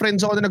ko. May mga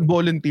friends ako na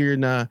nag-volunteer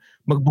na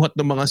magbuhat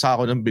ng mga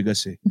sako ng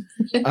bigas eh.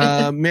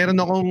 Meron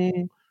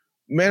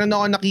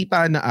akong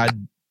nakita na ad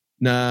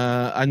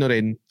na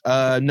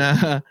na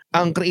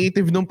ang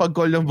creative nung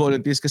pag-call ng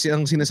volunteers kasi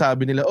ang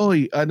sinasabi nila,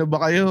 oy,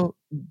 ba kayo?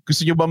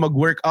 Gusto nyo ba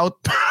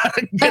mag-workout?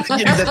 Parang ganun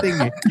yung dating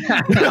eh.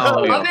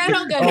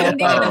 Meron ganun.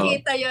 Hindi ko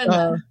nakita yun.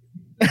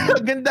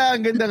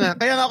 Ganda nga.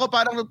 Kaya nga ako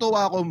parang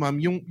natuwa ako,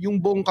 ma'am, yung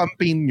buong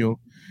campaign nyo,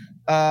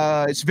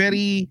 it's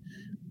very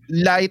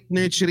light,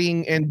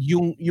 nurturing, and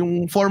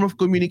yung form of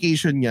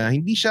communication niya,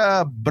 hindi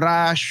siya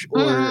brash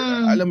or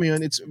alam mo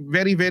yun, it's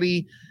very,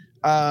 very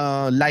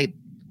light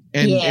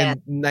and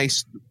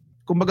nice.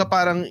 Kumbaga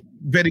parang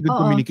very good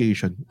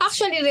communication.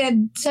 Actually,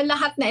 Red, sa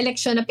lahat na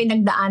eleksyon na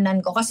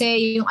pinagdaanan ko,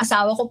 kasi yung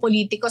asawa ko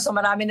politiko, so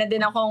marami na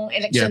din akong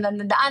eleksyon na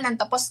nadaanan,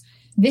 tapos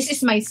this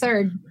is my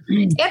third.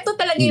 Ito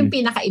talaga yung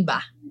pinakaiba.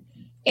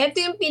 Ito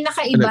yung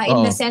pinakaiba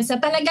in the sense na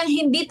talagang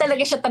hindi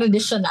talaga siya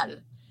traditional.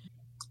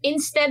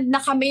 Instead na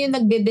kami yung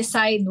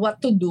nagde-decide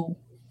what to do,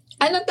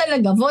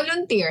 talaga,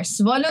 volunteers.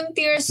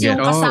 Volunteers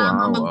yung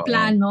kasama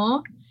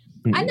magplano.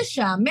 Ano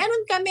siya,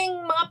 meron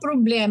kaming mga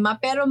problema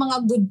pero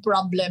mga good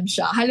problem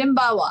siya.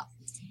 Halimbawa,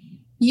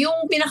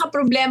 yung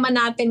pinaka-problema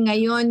natin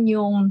ngayon,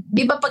 yung,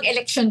 di ba pag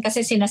election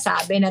kasi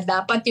sinasabi na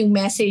dapat yung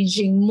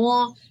messaging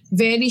mo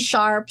very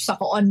sharp,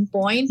 saka on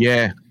point.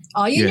 Yeah.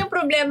 Yun yung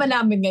problema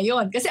namin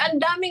ngayon. Kasi ang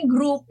daming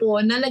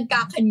grupo na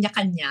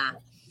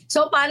nagkakanya-kanya.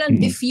 So parang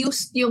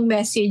diffused yung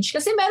message.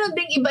 Kasi meron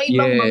ding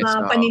iba-ibang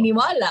mga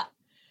paniniwala.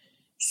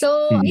 So,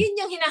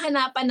 yun yung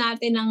hinahanapan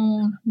natin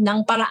ng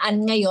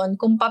paraan ngayon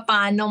kung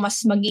paano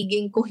mas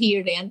magiging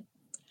coherent.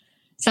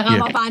 Saka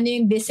paano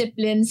yung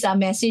discipline sa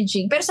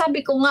messaging. Pero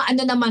sabi ko nga,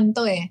 naman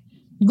to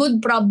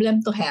good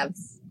problem to have.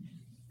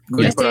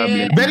 Good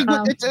problem. Very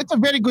good. It's a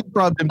very good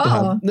problem to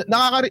have.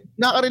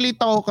 Nakaka-relate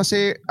ako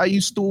kasi I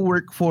used to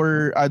work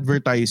for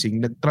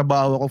advertising.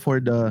 Nagtrabaho ako for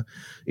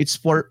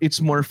It's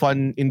More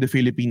Fun in the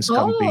Philippines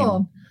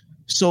campaign.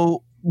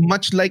 So,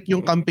 much like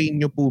yung campaign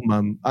nyo po,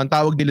 ma'am, ang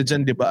tawag nila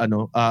dyan, di ba,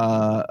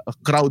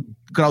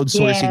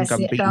 crowdsourcing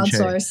campaign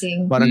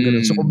crowdsourcing. Parang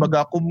ganun. So,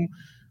 kumbaga, kung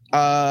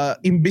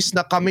imbis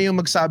na kami yung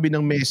magsabi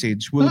ng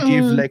message, we'll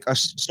give like a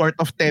sort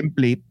of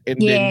template and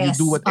then you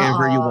do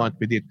whatever you want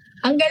with it.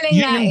 Ang galing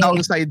yun yung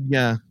downside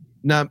niya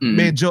na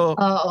medyo,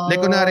 like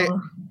kunwari,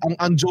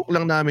 ang joke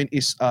lang namin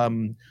is,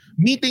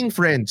 meeting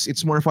friends,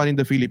 it's more fun in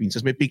the Philippines.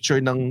 Tapos may picture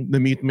ng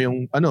na-meet mo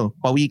yung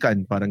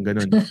pawikan, parang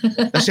ganun.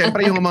 Tapos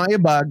syempre yung mga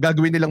iba,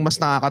 gagawin nilang mas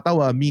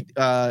nakakatawa.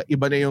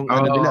 Iba na yung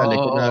nila.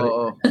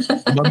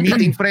 Like,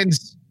 meeting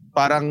friends,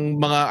 parang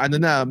mga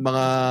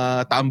mga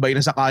tambay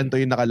na sa kanto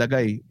yung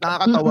nakalagay.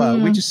 Nakakatawa,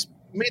 which is,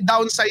 may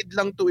downside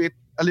lang to it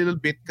a little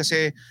bit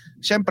kasi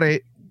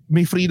syempre,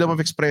 may freedom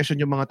of expression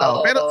yung mga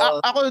tao. Pero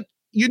ako,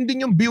 yun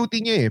din yung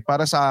beauty niya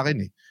para sa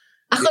akin eh.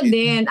 Ako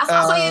din.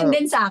 Ako yun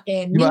din sa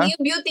akin. Diba?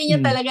 Yung beauty niya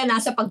talaga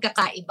nasa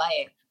pagkakaiba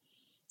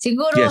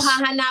Siguro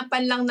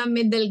hahanapan lang ng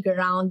middle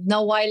ground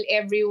na while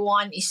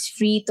everyone is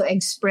free to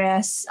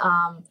express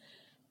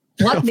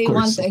what they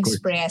want to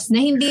express, na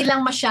hindi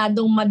lang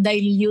masyadong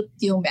ma-dilute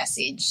yung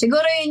message.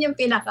 Siguro yun yung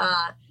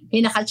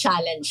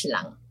pinaka-challenge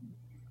lang.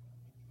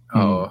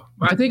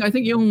 I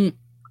think yung,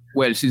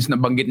 since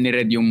nabanggit ni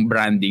Red yung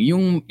branding,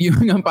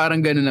 yung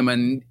parang gano'n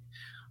naman,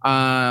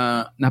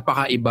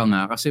 napakaiba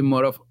nga kasi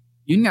more of,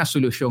 yun nga,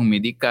 solusyong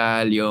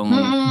medical, yung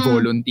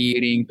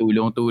volunteering,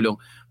 tulong-tulong.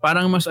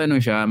 Parang mas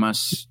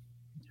mas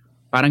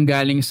parang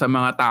galing sa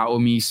mga tao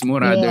mismo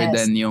rather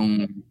than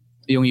yung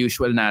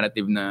usual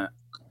narrative na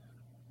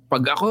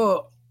pag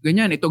ako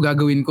ganyan, ito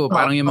gagawin ko.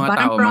 Parang yung mga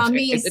parang tao.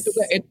 promise.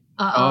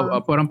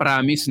 Parang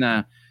promise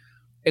na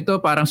ito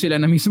parang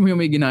sila na mismo yung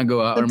may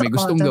ginagawa or may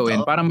gustong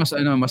gawin para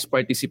mas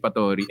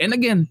participatory. And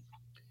again,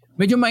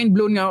 medyo mind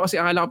blown nga ako kasi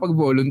akala ko pag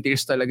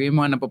volunteers talaga yung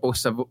mga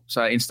napopost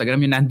sa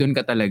Instagram, yung nandun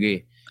ka talaga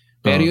eh.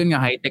 Pero yun nga,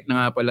 high-tech na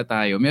nga pala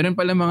tayo. Meron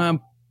pala mga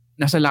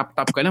nasa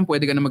laptop ka lang,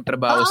 pwede ka na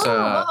magtrabaho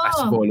as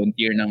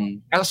volunteer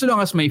as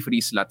long as may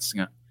free slots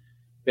nga.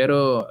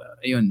 Pero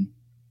ayun,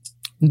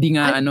 hindi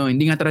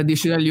nga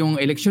traditional yung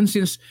election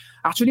since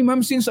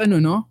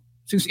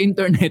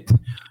internet,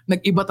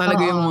 nag-iba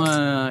talaga yung mga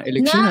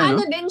election.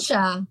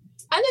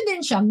 Ano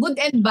din siya, good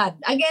and bad.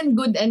 Again,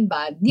 good and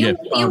bad.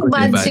 Yung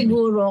bad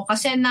siguro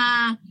kasi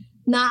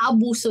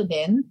naabuso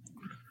din.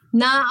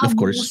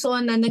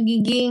 Naabuso na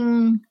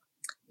nagiging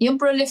yung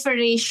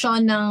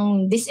proliferation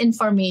ng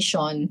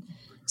disinformation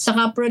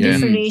saka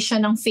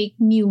proliferation ng fake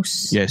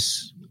news.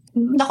 Yes.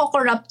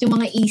 Nako-corrupt yung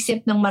mga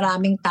isip ng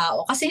maraming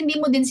tao kasi hindi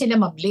mo din sila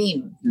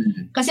ma-blame.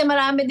 Kasi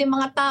marami din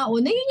mga tao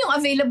na yun yung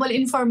available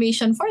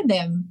information for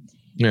them.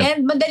 Yeah.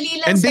 And madali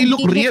lang sabihin. And they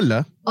look real,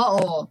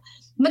 Oo.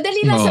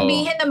 Madali lang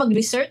sabihin na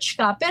mag-research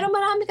ka, pero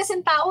marami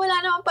kasing tao wala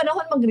namang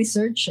panahon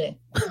mag-research eh.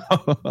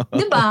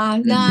 'Di ba?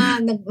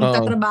 Na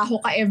nagtatrabaho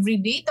ka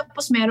everyday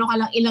tapos meron ka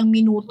lang ilang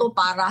minuto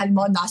para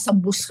halimbawa nasa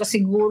bus ka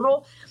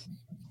siguro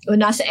o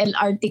nasa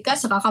LRT ka,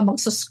 saka ka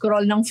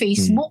magsuscroll ng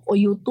Facebook o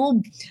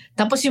YouTube.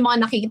 Tapos yung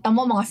mga nakikita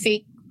mo, mga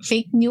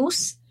fake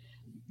news,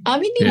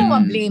 hindi mo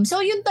ma-blame.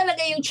 So yun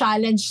talaga yung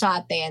challenge sa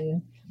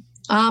atin.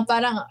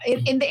 Parang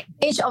in the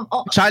age of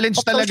challenge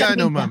of talaga,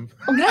 no, ma'am?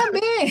 Oh,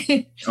 grabe.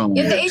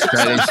 In the age of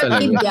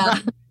social media,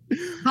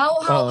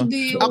 how do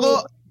you...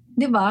 Ako,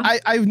 diba?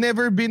 I've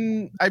never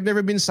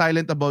been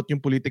silent about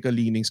yung political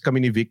leanings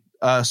kami ni Vic.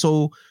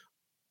 So,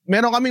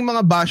 meron kaming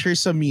mga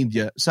bashers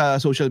sa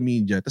social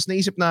media. Tapos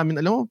naisip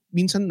namin, alam mo,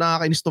 minsan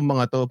nakakainis tong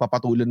mga to,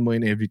 papatulan mo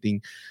and everything.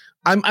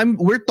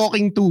 We're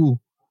talking to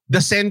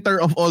the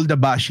center of all the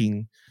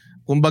bashing.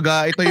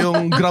 Kumbaga, ito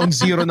yung ground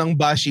zero ng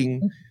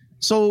bashing.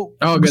 So,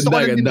 gusto ko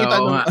lang din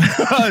itanong.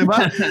 Diba?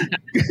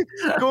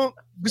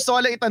 Gusto ko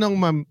lang itanong,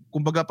 ma'am,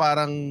 kumbaga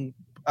parang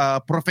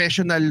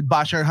professional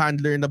basher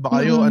handler na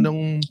ba kayo?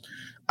 Anong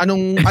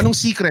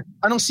secret?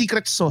 Anong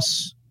secret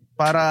sauce?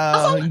 Para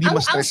hindi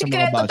ma-stress sa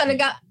mga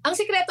basher. Ang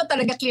sikreto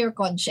talaga clear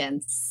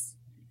conscience.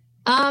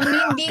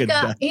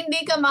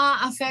 Hindi ka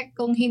ma-affect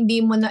kung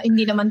hindi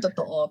naman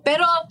totoo.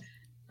 Pero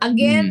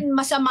again,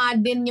 masama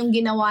din yung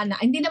ginawa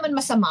hindi naman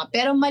masama,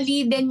 pero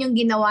mali din yung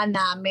ginawa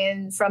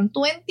namin from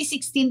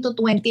 2016 to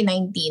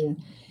 2019.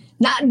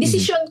 Na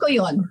desisyon ko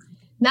 'yon.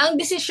 Na ang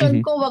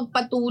desisyon ko wag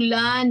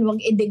patulan, wag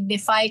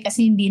i-dignify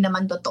kasi hindi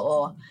naman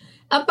totoo.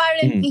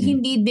 Apparently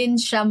hindi din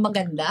siya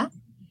maganda.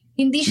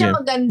 Hindi siya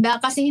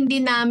maganda kasi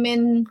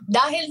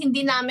dahil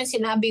hindi namin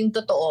sinabi yung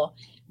totoo,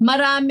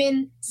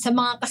 maraming sa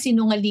mga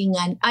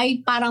kasinungalingan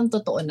ay parang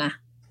totoo na.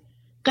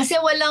 Kasi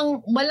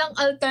walang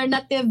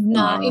alternative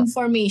na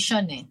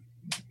information eh.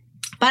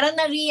 Parang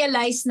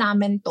na-realize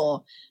namin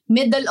to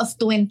middle of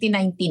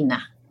 2019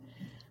 na.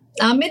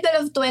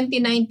 Middle of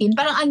 2019,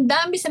 parang ang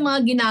dami sa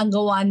mga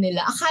ginagawa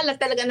nila. Akala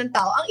talaga ng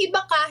tao. Ang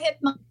iba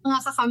kahit mga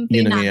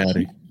kakampi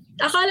namin,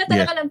 akala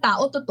talaga ng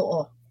tao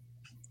totoo.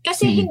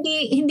 Kasi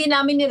hindi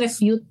namin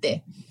ni-refute eh.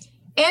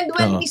 And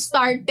when we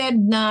started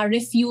na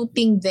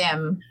refuting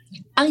them,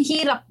 ang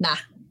hirap na.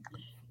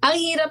 Ang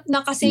hirap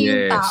na kasi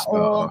yung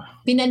tao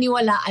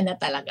pinaniwalaan na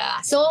talaga.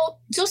 So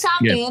sa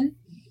akin,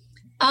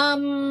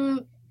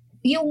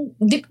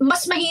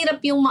 mas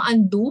mahirap yung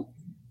ma-undo,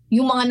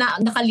 yung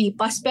mga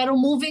nakalipas. Pero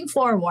moving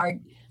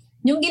forward,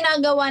 yung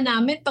ginagawa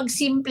namin, pag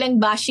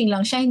simpleng bashing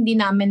lang siya, hindi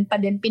namin pa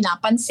din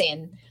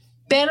pinapansin.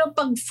 Pero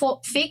pag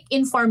fake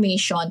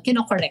information,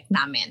 kino-correct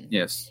namin.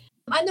 Yes.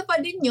 Ano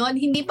pa din yun,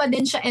 hindi pa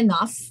din siya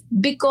enough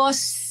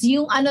because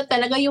yung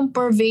talaga yung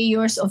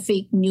purveyors of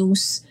fake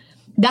news,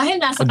 dahil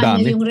nasa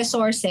kanya yung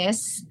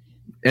resources.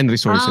 And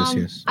resources,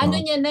 yes.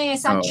 Niya na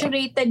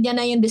saturated niya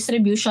na yung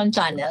distribution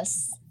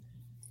channels.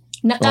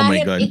 Na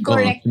kahit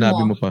i-correct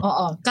mo,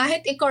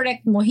 kahit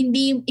i-correct mo,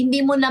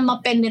 hindi mo na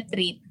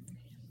ma-penetrate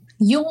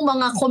yung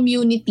mga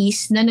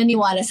communities na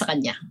naniwala sa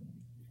kanya.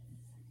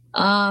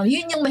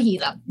 Yun yung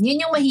mahirap.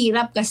 Yun yung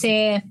mahirap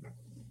kasi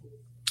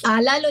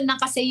lalo na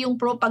kasi yung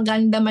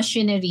propaganda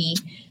machinery,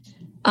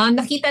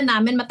 nakita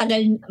namin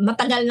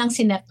matagal nang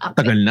sinet up.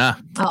 Tagal na.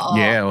 Oo.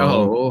 Yeah,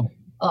 oo.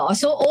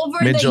 So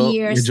over the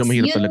years,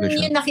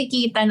 yun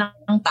nakikita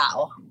ng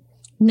tao.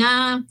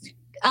 Na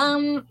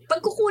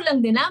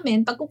pagkukulang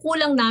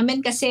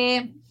namin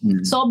kasi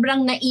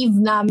sobrang naive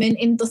namin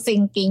into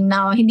thinking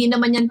na hindi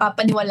naman yan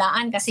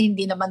papaniwalaan kasi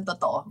hindi naman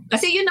totoo.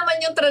 Kasi yun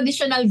naman yung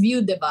traditional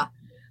view, di ba?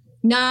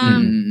 Na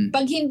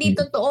pag hindi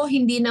totoo,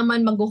 hindi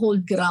naman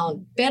mag-hold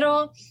ground.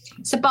 Pero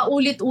sa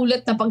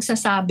paulit-ulit na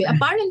pagsasabi,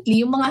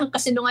 apparently, yung mga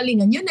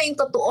kasinungalingan, yun na yung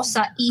totoo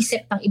sa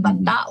isip ng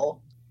ibang tao.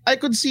 I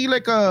could see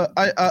like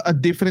a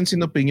difference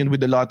in opinion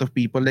with a lot of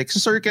people. Like sa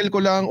circle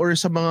ko lang or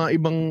sa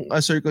mga ibang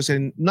circles,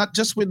 and not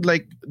just with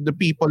like the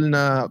people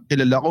na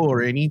kilala ko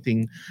or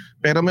anything.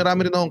 Pero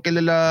marami rin akong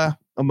kilala,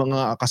 ang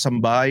mga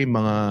kasambahay,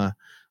 mga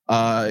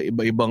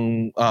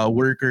iba-ibang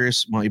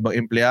workers, mga ibang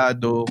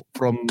empleyado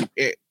from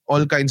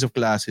all kinds of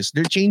classes.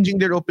 They're changing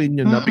their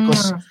opinion na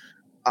because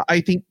I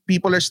think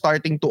people are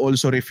starting to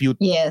also refute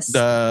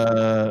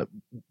the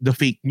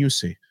fake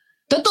news eh.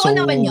 Totoo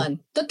naman yun.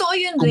 Totoo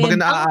yun rin. Kumbaga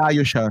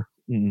naaayo siya.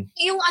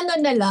 Yung ano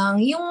na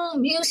lang, yung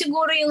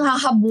siguro yung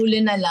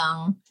hahabulin na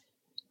lang,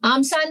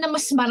 sana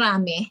mas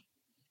marami.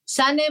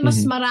 Sana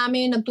mas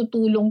marami yung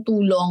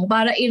nagtutulong-tulong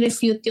para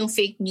i-refute yung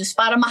fake news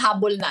para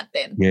mahabol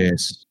natin.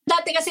 Yes.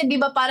 Dati kasi di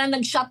ba parang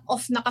nag-shut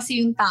off na kasi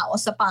yung tao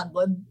sa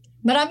pagod.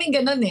 Maraming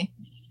ganun eh.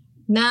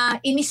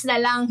 Na inis na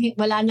lang,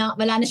 wala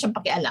na siyang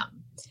pakialam.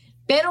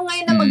 Pero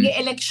ngayon na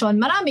mag-e-election,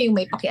 marami yung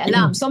may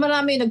pakialam. So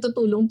marami yung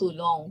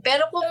nagtutulong-tulong.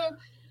 Pero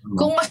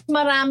kung mas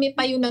marami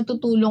pa yung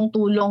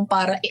nagtutulong-tulong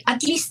para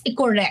at least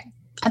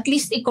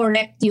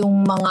i-correct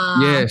yung mga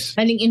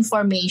maling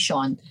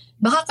information,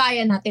 baka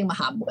kaya nating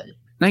mahabol.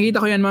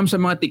 Nakikita ko yan, ma'am,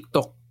 sa mga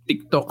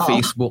TikTok,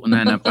 Facebook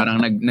na parang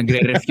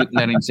nagre-refute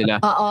na rin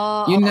sila.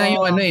 Yun nga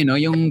yung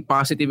yung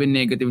positive and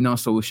negative ng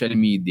social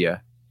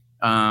media.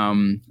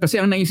 Kasi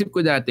ang naisip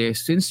ko dati,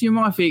 since yung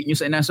mga fake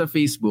news ay nasa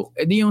Facebook,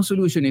 edi yung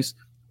solution is,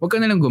 wag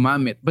ka na lang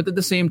gumamit. But at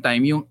the same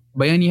time, yung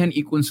bayanihan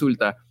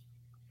i-konsulta,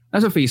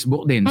 nasa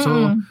Facebook din. So,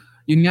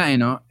 yun nga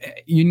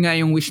yun nga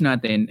yung wish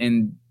natin.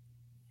 And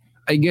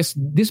I guess,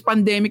 this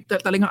pandemic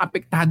talagang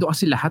apektado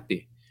kasi lahat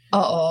eh.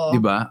 Oo.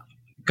 Diba?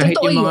 Kahit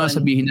totoo yung mga yun.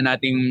 Sabihin na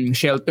nating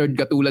sheltered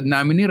katulad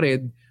namin ni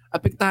Red,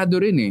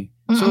 apektado rin eh.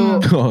 So,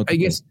 I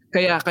guess,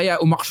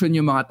 kaya umaksyon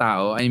yung mga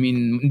tao. I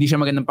mean, hindi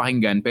siya magandang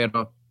pakinggan,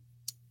 pero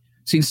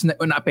since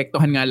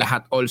naapektuhan nga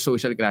lahat, all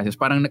social classes,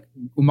 parang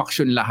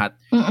umaksyon lahat.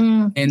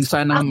 And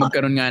sana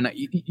magkaroon nga na,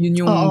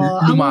 yun yung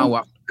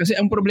lumawak. Kasi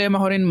ang problema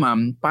ko rin,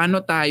 ma'am,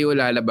 paano tayo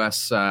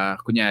lalabas sa,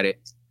 kunyari,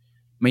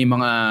 may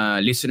mga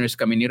listeners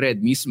kami ni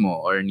Red mismo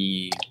or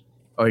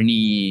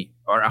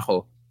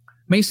ako.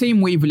 May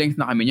same wavelength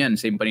na kami niyan,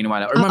 same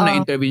paniniwala. Or ma'am,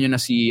 na-interview niyo na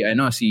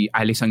si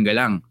Alice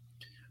Anggalang.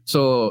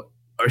 So,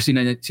 or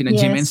sina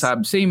Jim and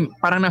Sab, same,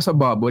 parang nasa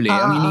bubble eh.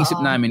 Ang iniisip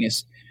namin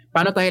is,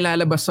 paano tayo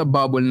lalabas sa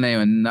bubble na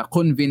yun na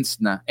convinced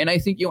na? And I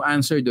think yung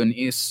answer dun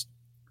is,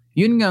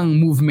 yun ngang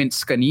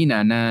movements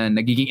kanina na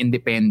nagiging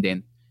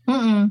independent.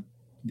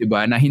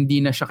 Diba? Na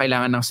hindi na siya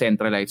kailangan ng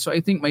centralized. So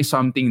I think may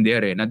something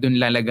there na dun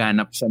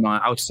lalaganap sa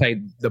mga outside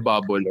the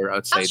bubble or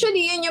outside.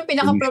 Actually, yun yung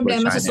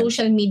pinaka-problema sa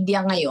social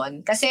media ngayon.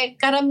 Kasi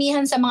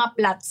karamihan sa mga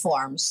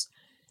platforms,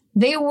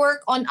 they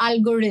work on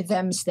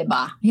algorithms,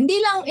 diba?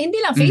 Hindi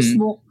lang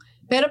Facebook,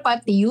 pero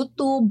pati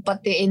YouTube,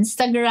 pati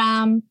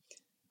Instagram.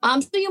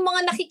 So yung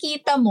mga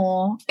nakikita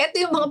mo, ito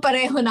yung mga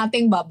pareho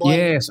nating bubble.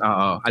 Yes,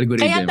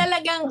 algorithm. Kaya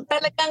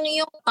talagang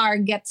yung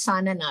target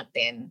sana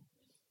natin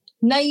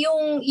na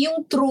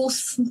yung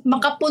truth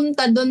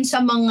makapunta doon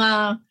sa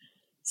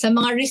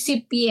mga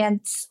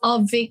recipients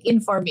of fake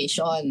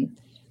information.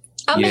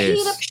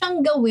 Mahirap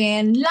siyang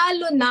gawin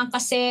lalo na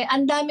kasi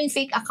ang daming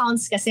fake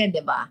accounts kasi, 'di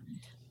ba?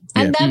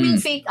 Ang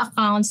daming fake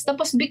accounts,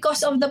 tapos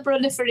because of the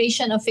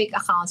proliferation of fake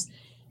accounts,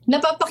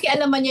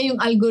 napapakialaman niya yung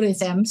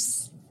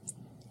algorithms.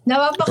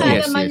 Niya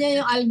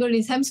yung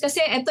algorithms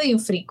kasi ito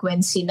yung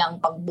frequency ng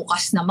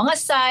pagbukas ng mga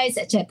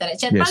sites, etc.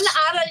 Parang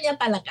naaral niya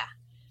talaga.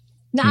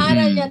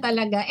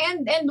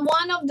 And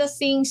one of the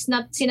things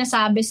na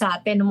sinasabi sa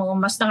atin ng mga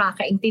mas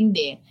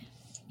nakakaintindi,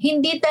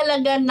 hindi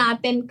talaga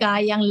natin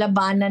kayang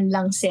labanan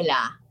lang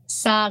sila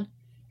sa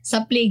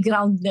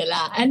playground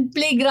nila. And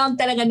playground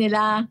talaga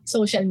nila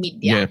social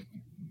media. Yeah.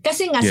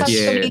 Kasi nga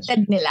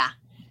saturated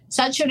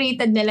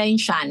nila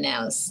yung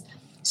channels.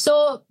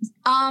 So,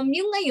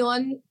 yung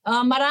ngayon,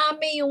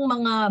 marami yung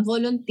mga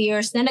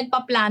volunteers na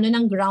nagpaplano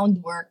ng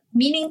groundwork.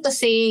 Meaning to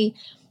say,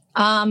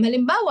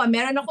 halimbawa,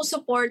 meron ako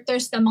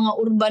supporters ng mga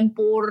urban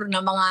poor, na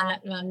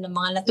mga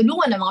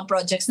natulungan ng mga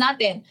projects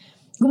natin.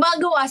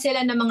 Gumagawa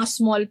sila ng mga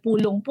small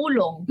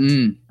pulong-pulong.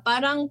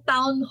 Parang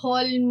town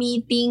hall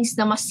meetings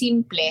na mas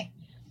simple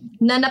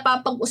na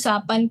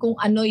napapag-usapan kung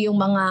ano yung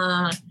mga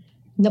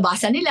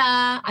nabasa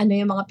nila, ano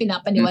yung mga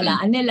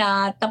pinapaniwalaan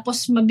nila,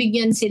 tapos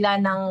mabigyan sila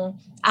ng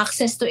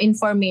access to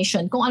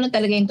information kung ano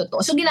talaga yung totoo.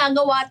 So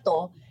ginagawa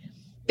to.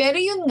 Pero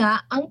yun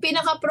nga, ang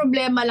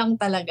pinaka-problema lang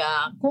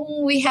talaga,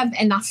 kung we have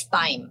enough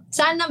time,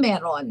 sana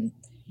meron.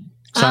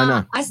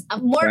 Sana. As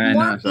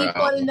more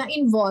people na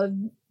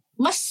involved,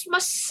 mas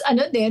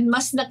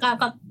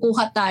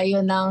nakakakuha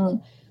tayo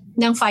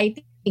ng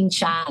fighting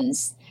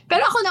chance.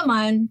 Pero ako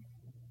naman,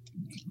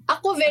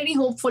 very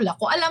hopeful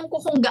ako. Alam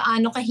ko kung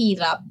gaano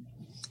kahirap.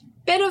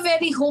 Pero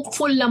very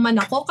hopeful naman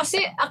ako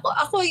kasi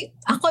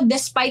ako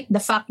despite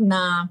the fact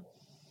na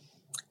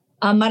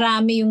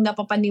marami yung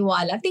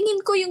napapaniwala.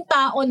 Tingin ko yung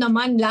tao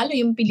naman, lalo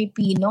yung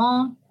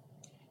Pilipino,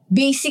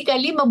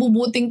 basically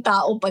mabubuting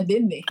tao pa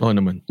din eh. Oo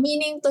naman.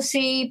 Meaning to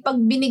say, pag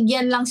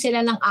binigyan lang sila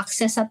ng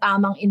access sa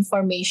tamang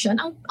information,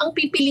 ang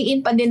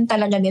pipiliin pa din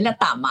talaga nila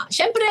tama.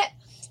 Siyempre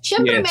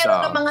meron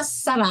na mga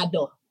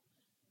sarado.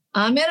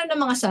 Meron na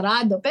mga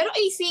sarado. Pero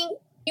I think,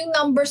 yung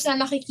numbers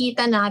na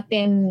nakikita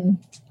natin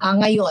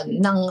ngayon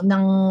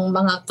ng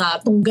mga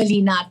katunggali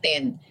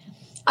natin,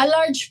 a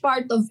large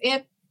part of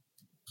it,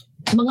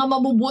 mga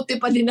mabubuti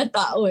pa din na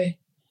tao eh.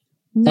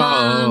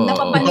 na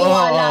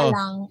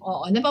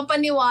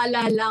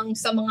napapaniwala lang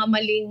sa mga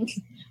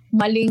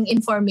maling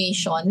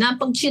information na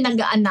pag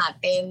sinagaan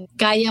natin,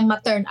 kaya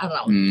ma-turn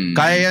around.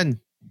 Kaya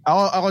yan.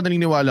 Ako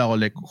naniniwala ako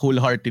like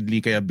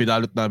wholeheartedly, kaya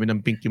binalot namin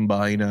ng pink yung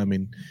bahay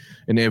namin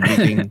and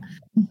everything.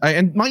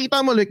 And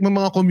makita mo like may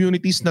mga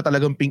communities na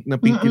talagang pink na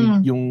pink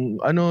yung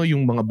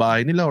mga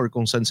bahay nila or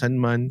kung san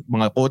man,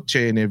 mga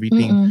kotse and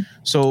everything.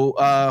 So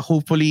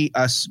hopefully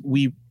as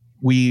we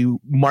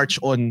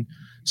march on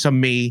sa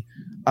May,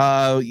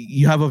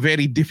 you have a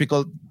very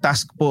difficult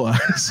task po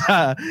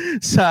sa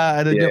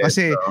nyo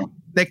kasi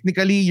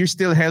technically you're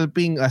still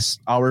helping as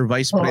our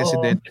vice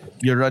president.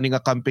 You're running a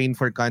campaign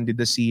for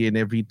candidacy and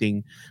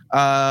everything.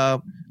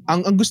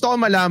 Ang gusto ko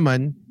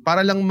malaman,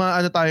 para lang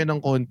maano tayo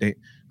ng konti,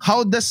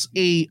 how does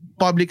a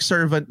public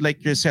servant like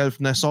yourself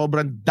na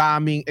sobrang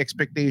daming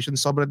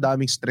expectations, sobrang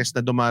daming stress na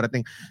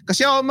dumarating?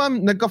 Kasi ako,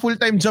 ma'am, nagka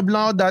full-time job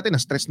lang ako dati,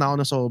 na-stress na ako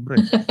na sobra.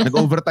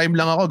 Nag-overtime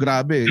lang ako,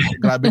 grabe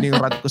na yung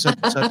rat ko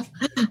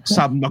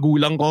sa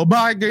magulang ko.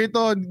 Bakit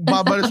ganito?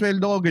 Babal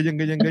sweldo ko,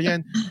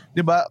 ganyan.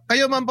 Diba?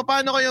 Kayo, ma'am,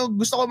 paano kayo,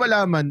 gusto ko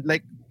malaman,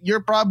 like,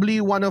 you're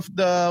probably one of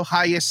the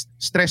highest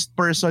stressed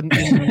person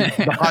in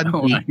the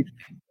country.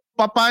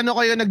 Paano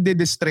kayo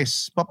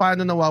nagde-distress?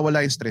 Paano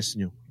nawawala yung stress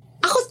nyo?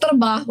 Ako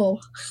trabaho.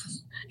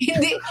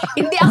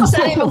 hindi ako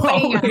sanay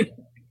magpahinga.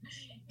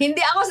 Hindi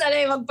ako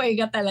sanay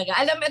magpahinga talaga.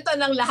 Alam ito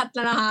ng lahat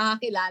na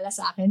nakakakilala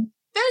sa akin.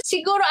 Pero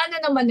siguro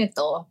naman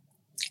ito,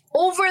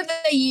 over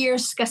the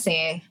years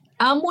kasi,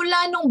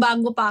 mula nung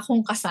bago pa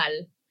akong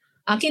kasal,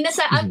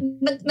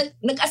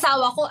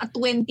 nag-asawa ko at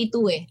 22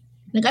 eh.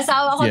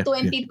 Nag-asawa ko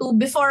 22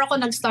 before ako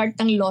nag-start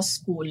ng law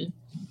school.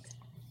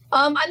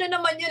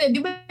 Naman yun eh,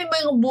 di ba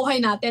yung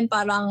buhay natin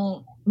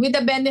parang with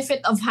the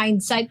benefit of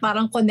hindsight,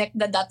 parang connect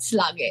the dots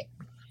lagi.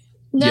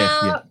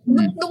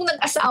 Nung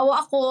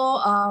nag-asawa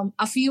ako,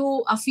 a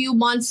few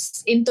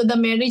months into the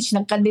marriage,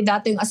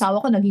 nagkandidato yung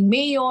asawa ko, naging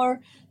mayor,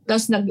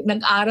 tapos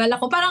nag-aral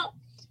ako.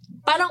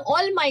 Parang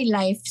all my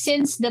life,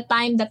 since the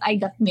time that I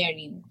got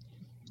married,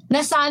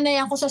 nasanay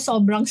ako sa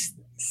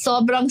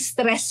sobrang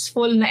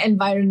stressful na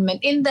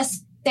environment in the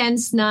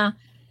sense na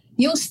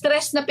yung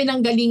stress na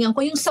pinanggalingan ko,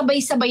 yung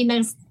sabay-sabay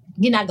na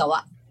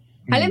ginagawa.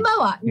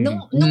 Halimbawa,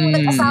 nung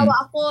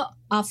nag-asawa ako,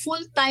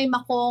 full-time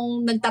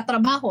akong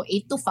nagtatrabaho,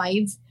 8 to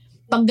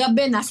 5.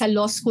 Paggabi, nasa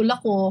law school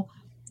ako.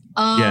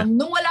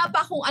 Nung wala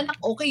pa akong anak,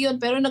 okay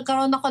yun. Pero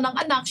nagkaroon ako ng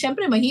anak,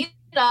 syempre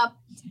mahirap.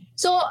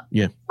 So,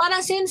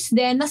 parang since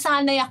then,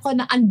 nasanay ako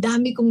na ang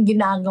dami kong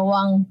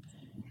ginagawang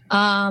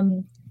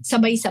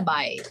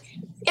sabay-sabay.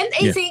 And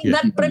I think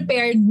that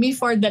prepared me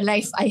for the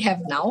life I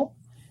have now.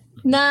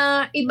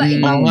 Na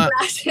iba-ibang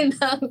klase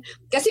ng...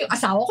 Kasi yung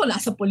asawa ko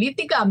nasa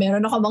politika,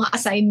 meron ako mga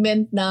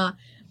assignment na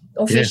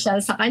official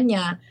sa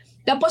kanya.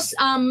 Tapos,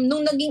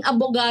 nung naging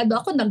abogado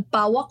ako,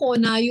 nagpaw ako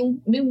na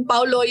yung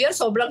paw lawyer,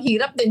 sobrang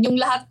hirap din. Yung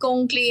lahat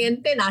kong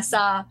kliyente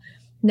nasa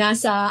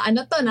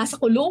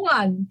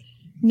kulungan.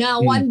 Na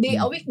one day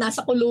a week,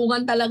 nasa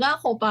kulungan talaga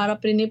ako para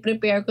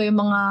prepare ko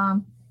yung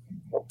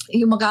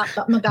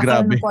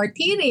magkakaroon ng court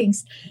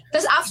hearings.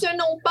 Tapos after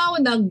nung paw,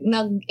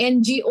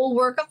 nag-NGO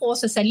work ako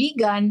sa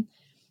Saligan,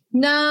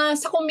 na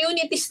sa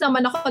communities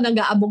naman ako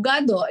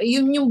nag-aabogado.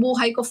 Yun yung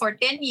buhay ko for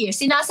 10 years.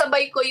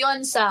 Sinasabay ko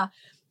yon sa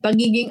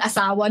pagiging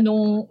asawa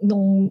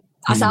nung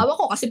asawa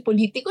ko kasi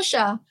politiko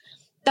siya.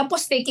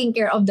 Tapos taking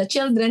care of the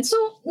children. So,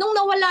 nung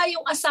nawala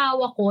yung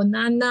asawa ko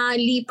na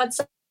nalipat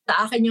sa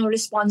akin yung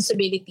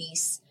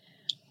responsibilities,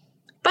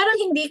 parang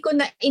hindi ko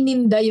na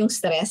ininda yung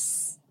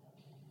stress.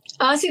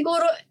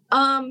 Siguro,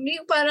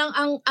 yung parang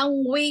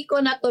ang way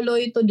ko na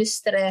tuloy to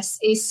distress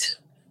is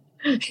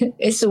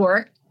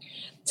work.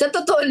 Sa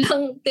totoo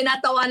lang,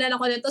 tinatawanan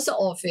ako nito sa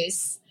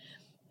office.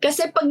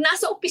 Kasi pag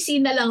nasa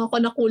opisina lang ako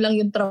na kulang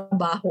yung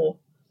trabaho,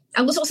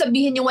 ang gusto ko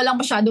sabihin yung walang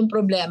masyadong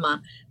problema,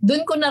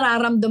 doon ko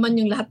nararamdaman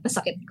yung lahat na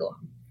sakit ko.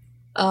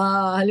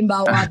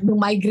 Halimbawa, yung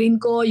migraine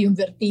ko, yung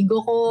vertigo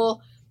ko,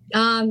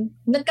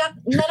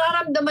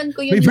 nararamdaman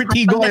ko yung... May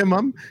vertigo kayo,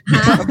 ma'am?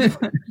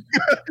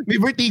 May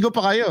vertigo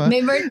pa kayo, ha?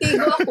 May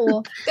vertigo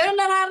ako. Pero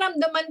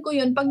nararamdaman ko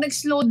yun pag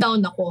nag-slow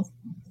down ako.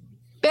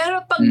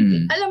 Pero pag,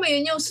 alam mo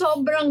yun, yung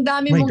sobrang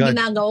dami mong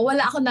ginagawa,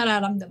 wala ako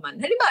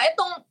nararamdaman. Halimbawa,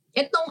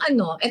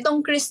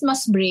 itong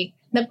Christmas break,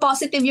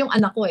 nag-positive yung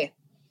anak ko eh.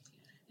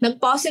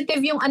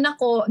 Nag-positive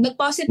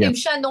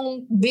siya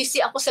nung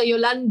busy ako sa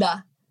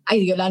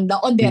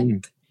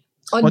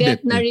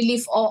Odette na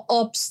relief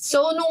ops.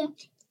 So,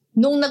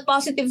 nung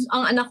nag-positive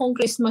ang anak kong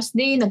Christmas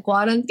Day,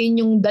 nag-quarantine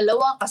yung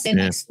dalawa kasi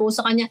na-expose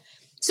sa kanya.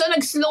 So,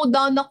 nag-slow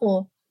down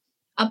ako.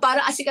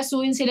 Para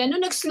asikasuhin sila. Nung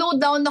nag-slow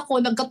down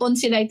ako,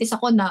 nagka-tonsillitis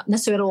ako,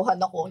 naswiruhan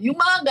ako. Yung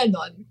mga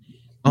ganon.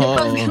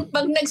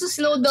 Pag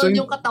nagsuslow down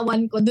yung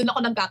katawan ko, doon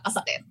ako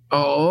nagkakasakit.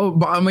 Oo,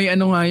 baka may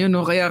nga yun,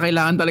 no? Kaya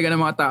kailangan talaga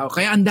ng mga tao.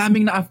 Kaya ang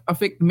daming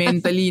na-affect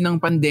mentally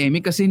ng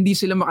pandemic kasi hindi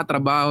sila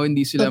makatrabaho,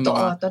 hindi sila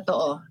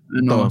Totoo.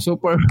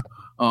 Super,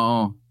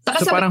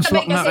 so parang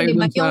swak na kayo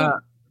dun sa...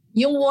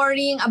 Yung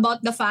worrying about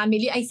the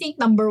family, I think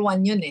number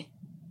 1 yun eh.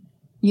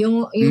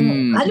 Yung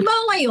alam mo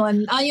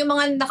ngayon, yung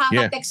mga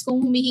nakaka-text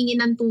kong humihingi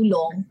ng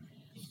tulong,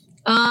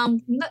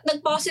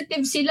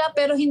 nag-positive sila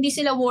pero hindi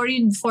sila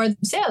worried for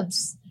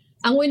themselves.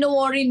 Ang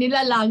wino-worry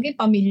nila lagi,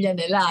 pamilya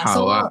nila.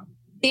 So,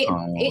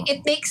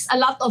 it takes a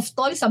lot of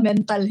toll sa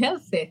mental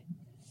health eh.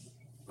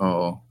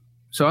 Oo.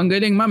 So, ang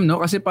galing ma'am, no?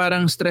 Kasi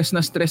parang stress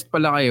na stressed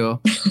pala kayo.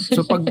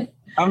 So, pag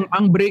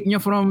ang break nyo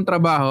from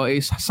trabaho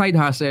is side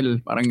hustle.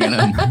 Parang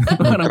gano'n.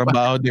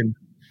 Trabaho din.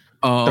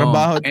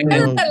 Trabaho.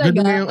 Ganun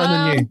nga yung ano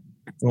niya eh.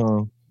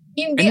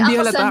 Hindi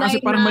ako halata sanay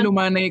kasi parang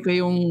malumanay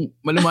kayong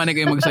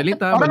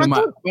magsalita.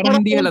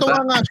 parang hindi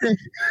halata.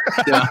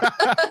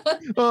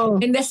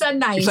 Hindi,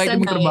 sanay. Excited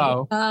mong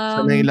trabaho.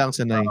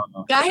 Sanay.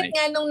 Kahit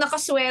nga nung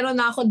nakaswero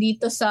na ako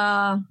dito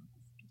sa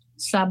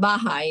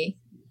bahay,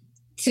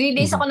 3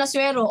 days ako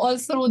naswero all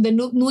through the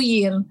New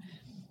Year.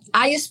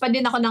 Ayos pa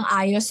din ako ng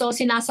ayos. So,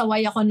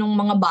 sinasaway ako ng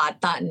mga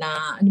bata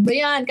na, ano ba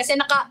yan? Kasi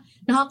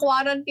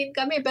naka-quarantine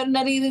kami pero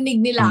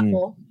naririnig nila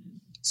ako.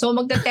 So,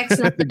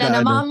 magte-text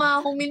na Mama,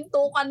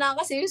 huminto ka na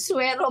kasi yung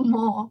swero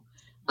mo.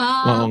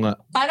 Oo nga.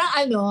 Parang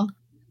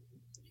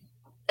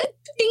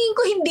tingin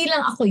ko hindi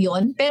lang ako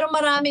yon pero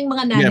maraming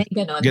mga nanay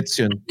ganon. Gets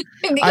yun.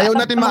 Ayaw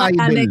natin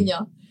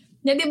ma-idol.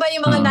 Na, di ba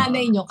yung mga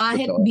nanay nyo,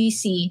 kahit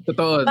busy,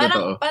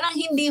 parang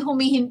hindi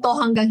humihinto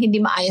hanggang hindi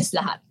maayos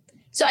lahat.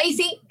 So I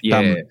think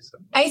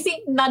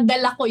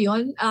nadala ko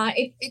yun.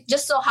 It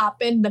just so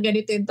happened na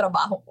ganito yung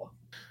trabaho ko.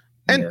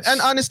 And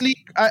honestly,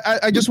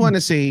 I just want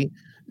to say,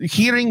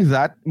 hearing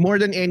that more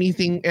than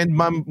anything, and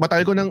ma'am,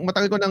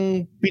 matagal ko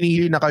nang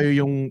pinili na kayo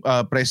yung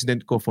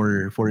president ko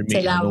for me.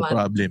 Salamat. No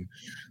problem.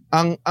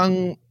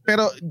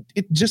 Pero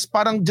it just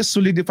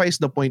solidifies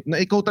the point na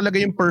ikaw talaga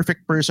yung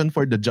perfect person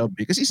for the job.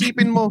 Kasi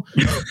isipin mo,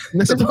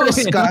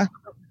 nasa-stress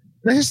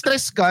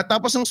ka,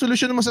 tapos ang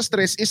solusyon mo sa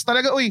stress is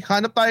talaga,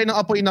 hanap tayo ng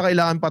apoy na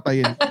kailangan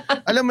patayin.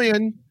 Alam mo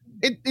yun,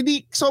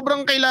 hindi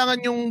sobrang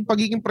kailangan yung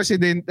pagiging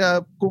president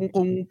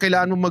kung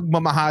kailangan mo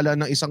magmamahala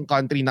ng isang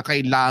country na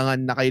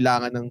kailangan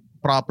ng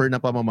proper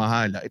na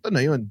pamamahala. Ito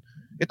na yun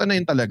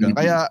talaga.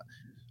 Kaya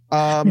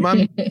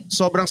ma'am,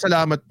 sobrang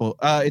salamat po.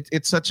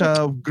 It's such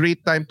a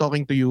great time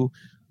talking to you.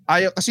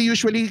 Kasi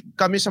usually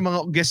kami sa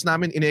mga guests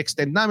namin,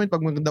 ine-extend namin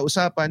pag maganda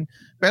usapan.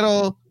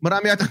 Pero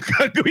marami atang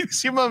gagawin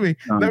si ma'am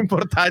na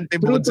importante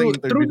bukod sa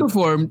interview. True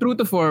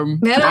to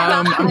form.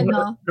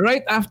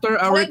 Right after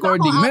our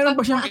recording, meron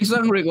pa siyang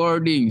isang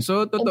recording.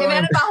 So, totoo.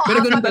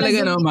 Pero ganun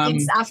talaga, no, ma'am?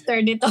 After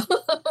nito.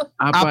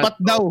 Apat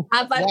daw.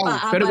 Apat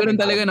pa. Pero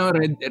ganun talaga, no,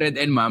 Red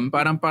and ma'am,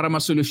 parang para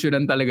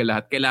masolusyonan talaga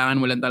lahat, kailangan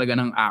mo lang talaga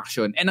ng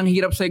action. And ang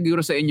hirap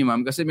siguro sa inyo,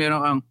 ma'am, kasi meron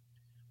kang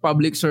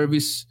public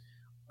service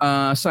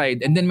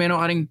side, and then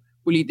meron ka ring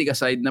politika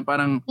side na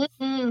parang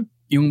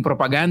yung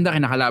propaganda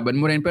kinakalaban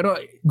mo rin, pero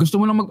gusto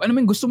mo lang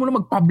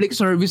mag-public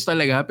service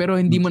talaga, pero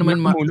hindi mo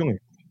naman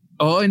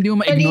hindi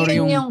mo ma-ignore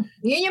yun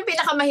yung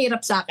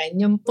pinakamahirap sa akin,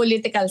 yung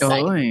political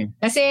side.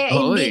 Kasi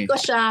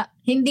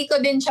hindi ko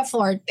din siya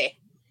forte.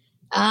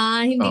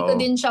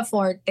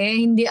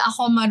 Hindi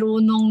ako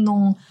marunong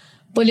nung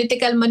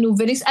political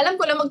maneuverings. Alam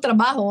ko lang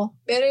magtrabaho,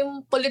 pero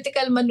yung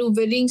political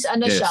maneuverings,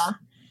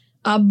 siya,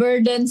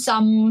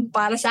 burdensome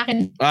para sa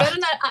akin. Pero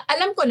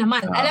alam ko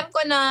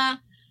na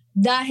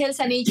dahil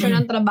sa nature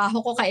ng trabaho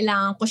ko,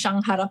 kailangan ko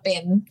siyang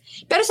harapin.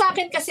 Pero sa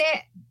akin kasi,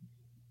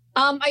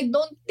 I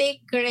don't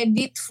take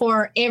credit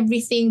for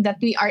everything that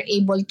we are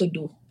able to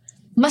do.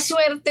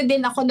 Maswerte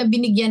din ako na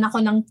binigyan ako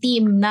ng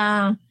team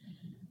na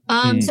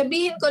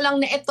sabihin ko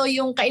lang na ito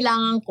yung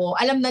kailangan ko,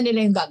 alam na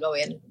nila yung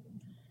gagawin.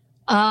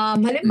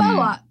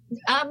 Halimbawa,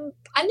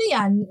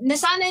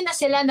 nasanay na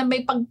sila na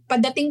may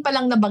pagdating pa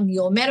lang na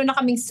bagyo, meron na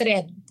kaming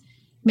thread.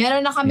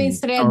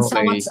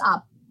 Sa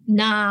WhatsApp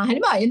na,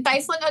 halimbawa, yung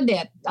Typhoon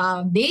Odette,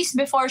 days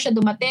before siya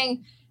dumating,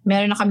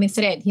 meron na kaming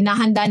thread.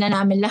 Hinahanda na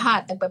namin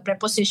lahat.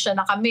 Nagpe-preposition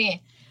na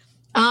kami.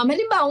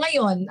 Halimbawa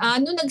ngayon,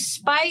 nung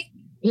nag-spike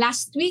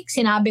last week,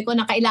 sinabi ko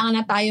na kailangan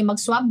na tayo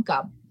mag-swab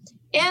cup.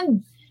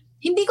 And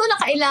hindi ko na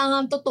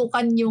kailangan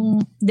tutukan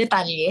yung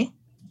detalye.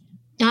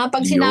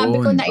 Pag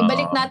sinabi ko na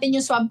ibalik natin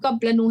yung swab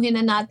cup, planuhin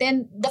na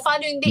natin, the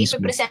following day,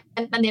 ipipresent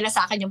na nila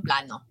sa akin yung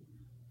plano.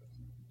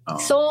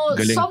 So,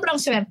 galing.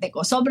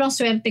 Sobrang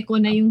swerte ko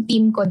na yung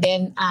team ko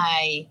din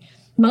ay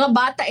mga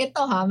bata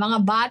ito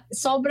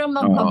sobrang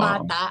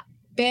mababata,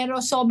 pero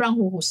sobrang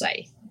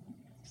huhusay.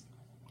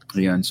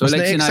 Ayan. So,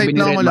 like sinabi ni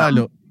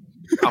Red,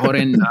 ako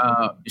rin,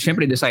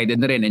 syempre decided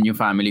na rin and yung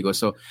family ko.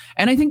 So,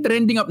 and I think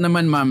trending up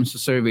naman, ma'am, sa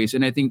surveys,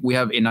 and I think we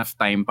have enough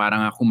time para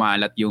nga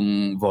kumalat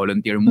yung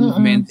volunteer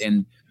movement,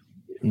 and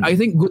I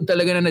think good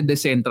talaga na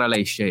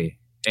na-decentralize siya eh.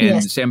 And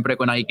syempre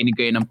kung nakikinig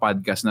kayo ng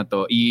podcast na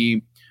to,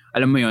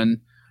 alam mo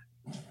yun,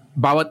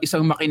 bawat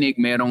isang makinig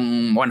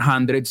merong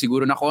 100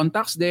 siguro na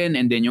contacts din,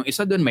 and then yung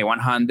isa dun may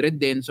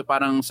 100 din. So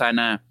parang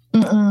sana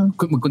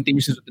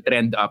mag-continue to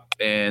trend up,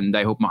 and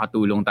I hope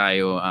makatulong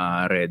tayo,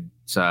 Red,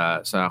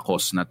 sa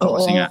cause na to.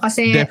 Oo,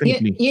 kasi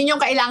yun yung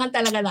kailangan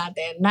talaga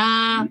natin na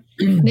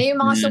yung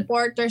mga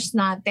supporters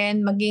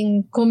natin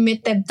maging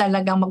committed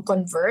talagang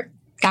mag-convert,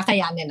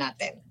 kakayanin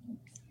natin.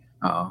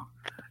 Oo.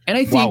 And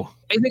I think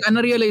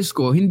na-realize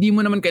ko, hindi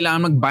mo naman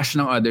kailangan mag-bash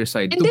ng other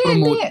side to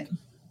promote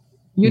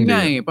Yun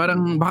nga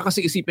parang baka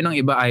kasi isipin ng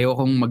iba, ayaw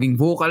kong maging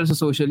vocal sa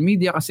social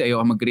media kasi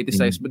ayaw kong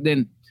mag-criticize. But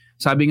then,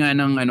 sabi nga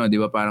ng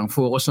di ba, parang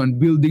focus on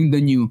building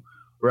the new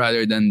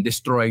rather than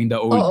destroying the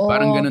old. Oo.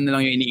 Parang ganun na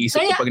lang yung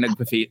iniisip ko pag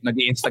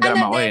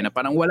nag-i-Instagram ako na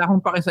parang wala akong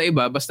pake sa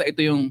iba, basta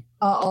ito yung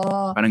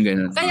parang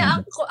ganun.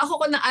 Kaya ako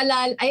ko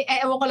naalala,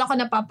 ewan ko lang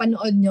kung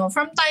napapanood nyo,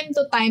 from time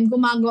to time,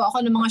 gumagawa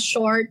ako ng mga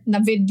short na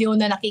video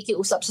na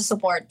nakikiusap sa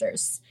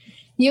supporters.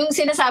 Yung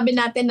sinasabi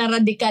natin na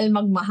radikal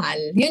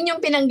magmahal. Yun yung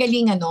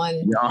pinanggalingan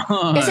nun.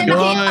 Kasi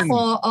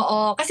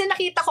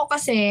nakita ko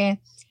kasi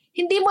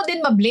hindi mo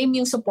din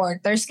ma-blame yung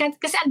supporters.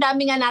 Kasi ang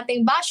dami nga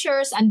nating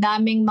bashers, ang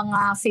daming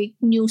mga fake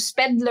news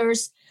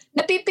peddlers,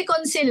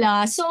 napipikon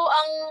sila. So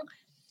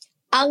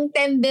ang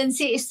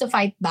tendency is to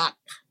fight back.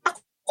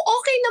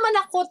 Okay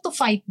naman ako to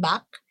fight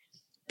back.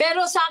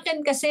 Pero sa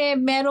akin kasi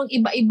merong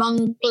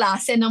iba-ibang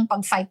klase ng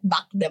pag-fight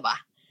back, 'di ba?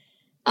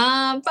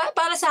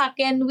 Para sa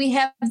akin, we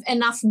have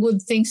enough good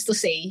things to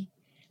say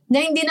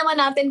na hindi naman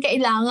natin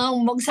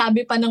kailangang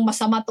magsabi pa ng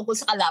masama tungkol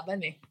sa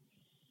kalaban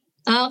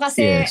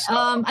Kasi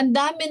ang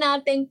dami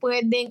nating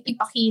pwedeng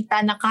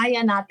ipakita na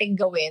kaya nating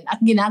gawin at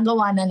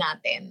ginagawa na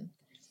natin.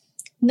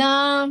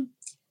 Na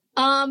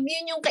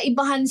yun yung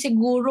kaibahan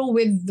siguro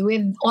with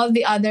all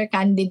the other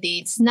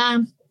candidates na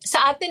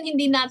sa atin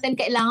hindi natin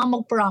kailangan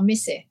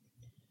mag-promise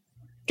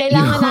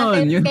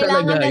Kailangan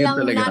na lang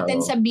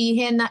natin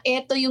sabihin na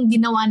eto yung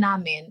ginawa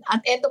namin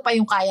at eto pa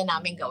yung kaya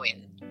namin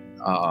gawin.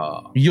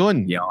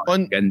 Yun.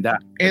 Ganda.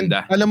 And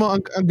alam mo,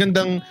 ang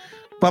gandang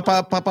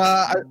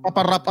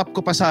papa-wrap up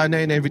ko pa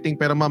sana and everything,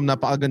 pero ma'am,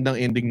 napakagandang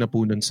ending na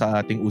po nun sa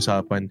ating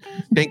usapan.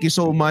 Thank you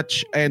so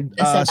much. And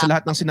sa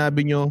lahat ng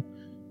sinabi nyo,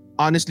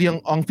 honestly,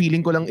 ang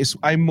feeling ko lang is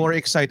I'm more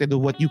excited of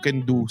what you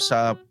can do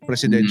sa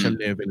presidential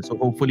level. So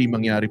hopefully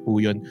mangyari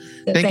po yun.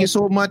 Thank you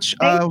so much,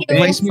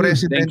 Vice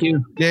President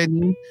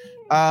Leni.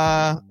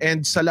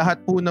 And sa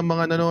lahat po ng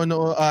mga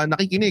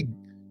nakikinig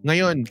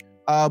ngayon,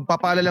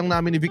 papala lang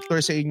namin ni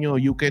Victor sa inyo,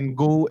 you can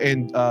go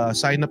and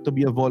sign up to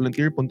be a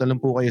volunteer. Punta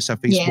lang po kayo sa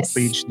Facebook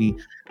page ni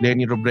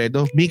Leni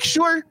Robredo. Make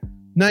sure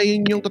na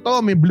yun yung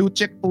totoo, may blue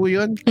check po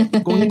yun.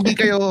 Kung hindi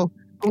kayo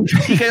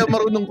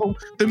marunong kung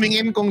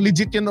tumingin kung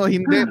legit yun o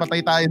hindi, patay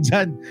tayo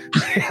dyan.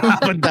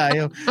 Hapan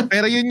tayo.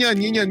 Pero yun.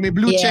 May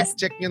blue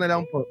check nyo na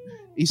lang po.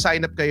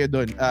 I-sign up kayo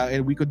doon.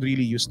 And we could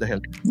really use the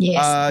help. Yes.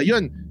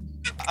 Yun.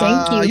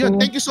 Thank you.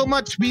 Thank you so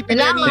much, VP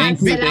Salamat.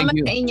 Salamat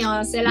sa inyo.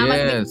 Salamat,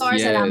 Victor.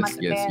 Salamat,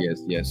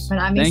 Yes.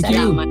 Maraming Thank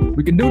salamat. You.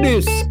 We can do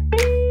this.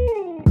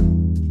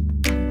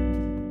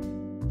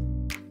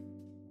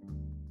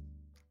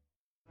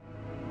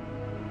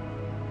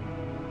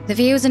 The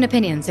views and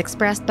opinions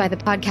expressed by the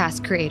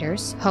podcast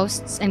creators,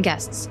 hosts, and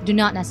guests do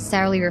not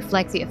necessarily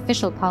reflect the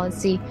official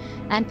policy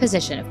and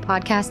position of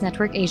Podcast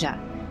Network Asia,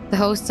 the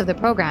hosts of the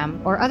program,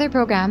 or other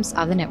programs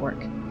of the network.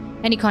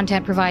 Any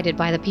content provided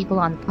by the people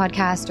on the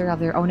podcast are of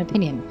their own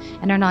opinion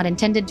and are not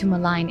intended to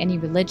malign any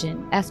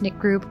religion, ethnic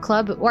group,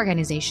 club,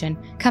 organization,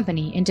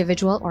 company,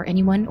 individual, or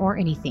anyone or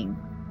anything.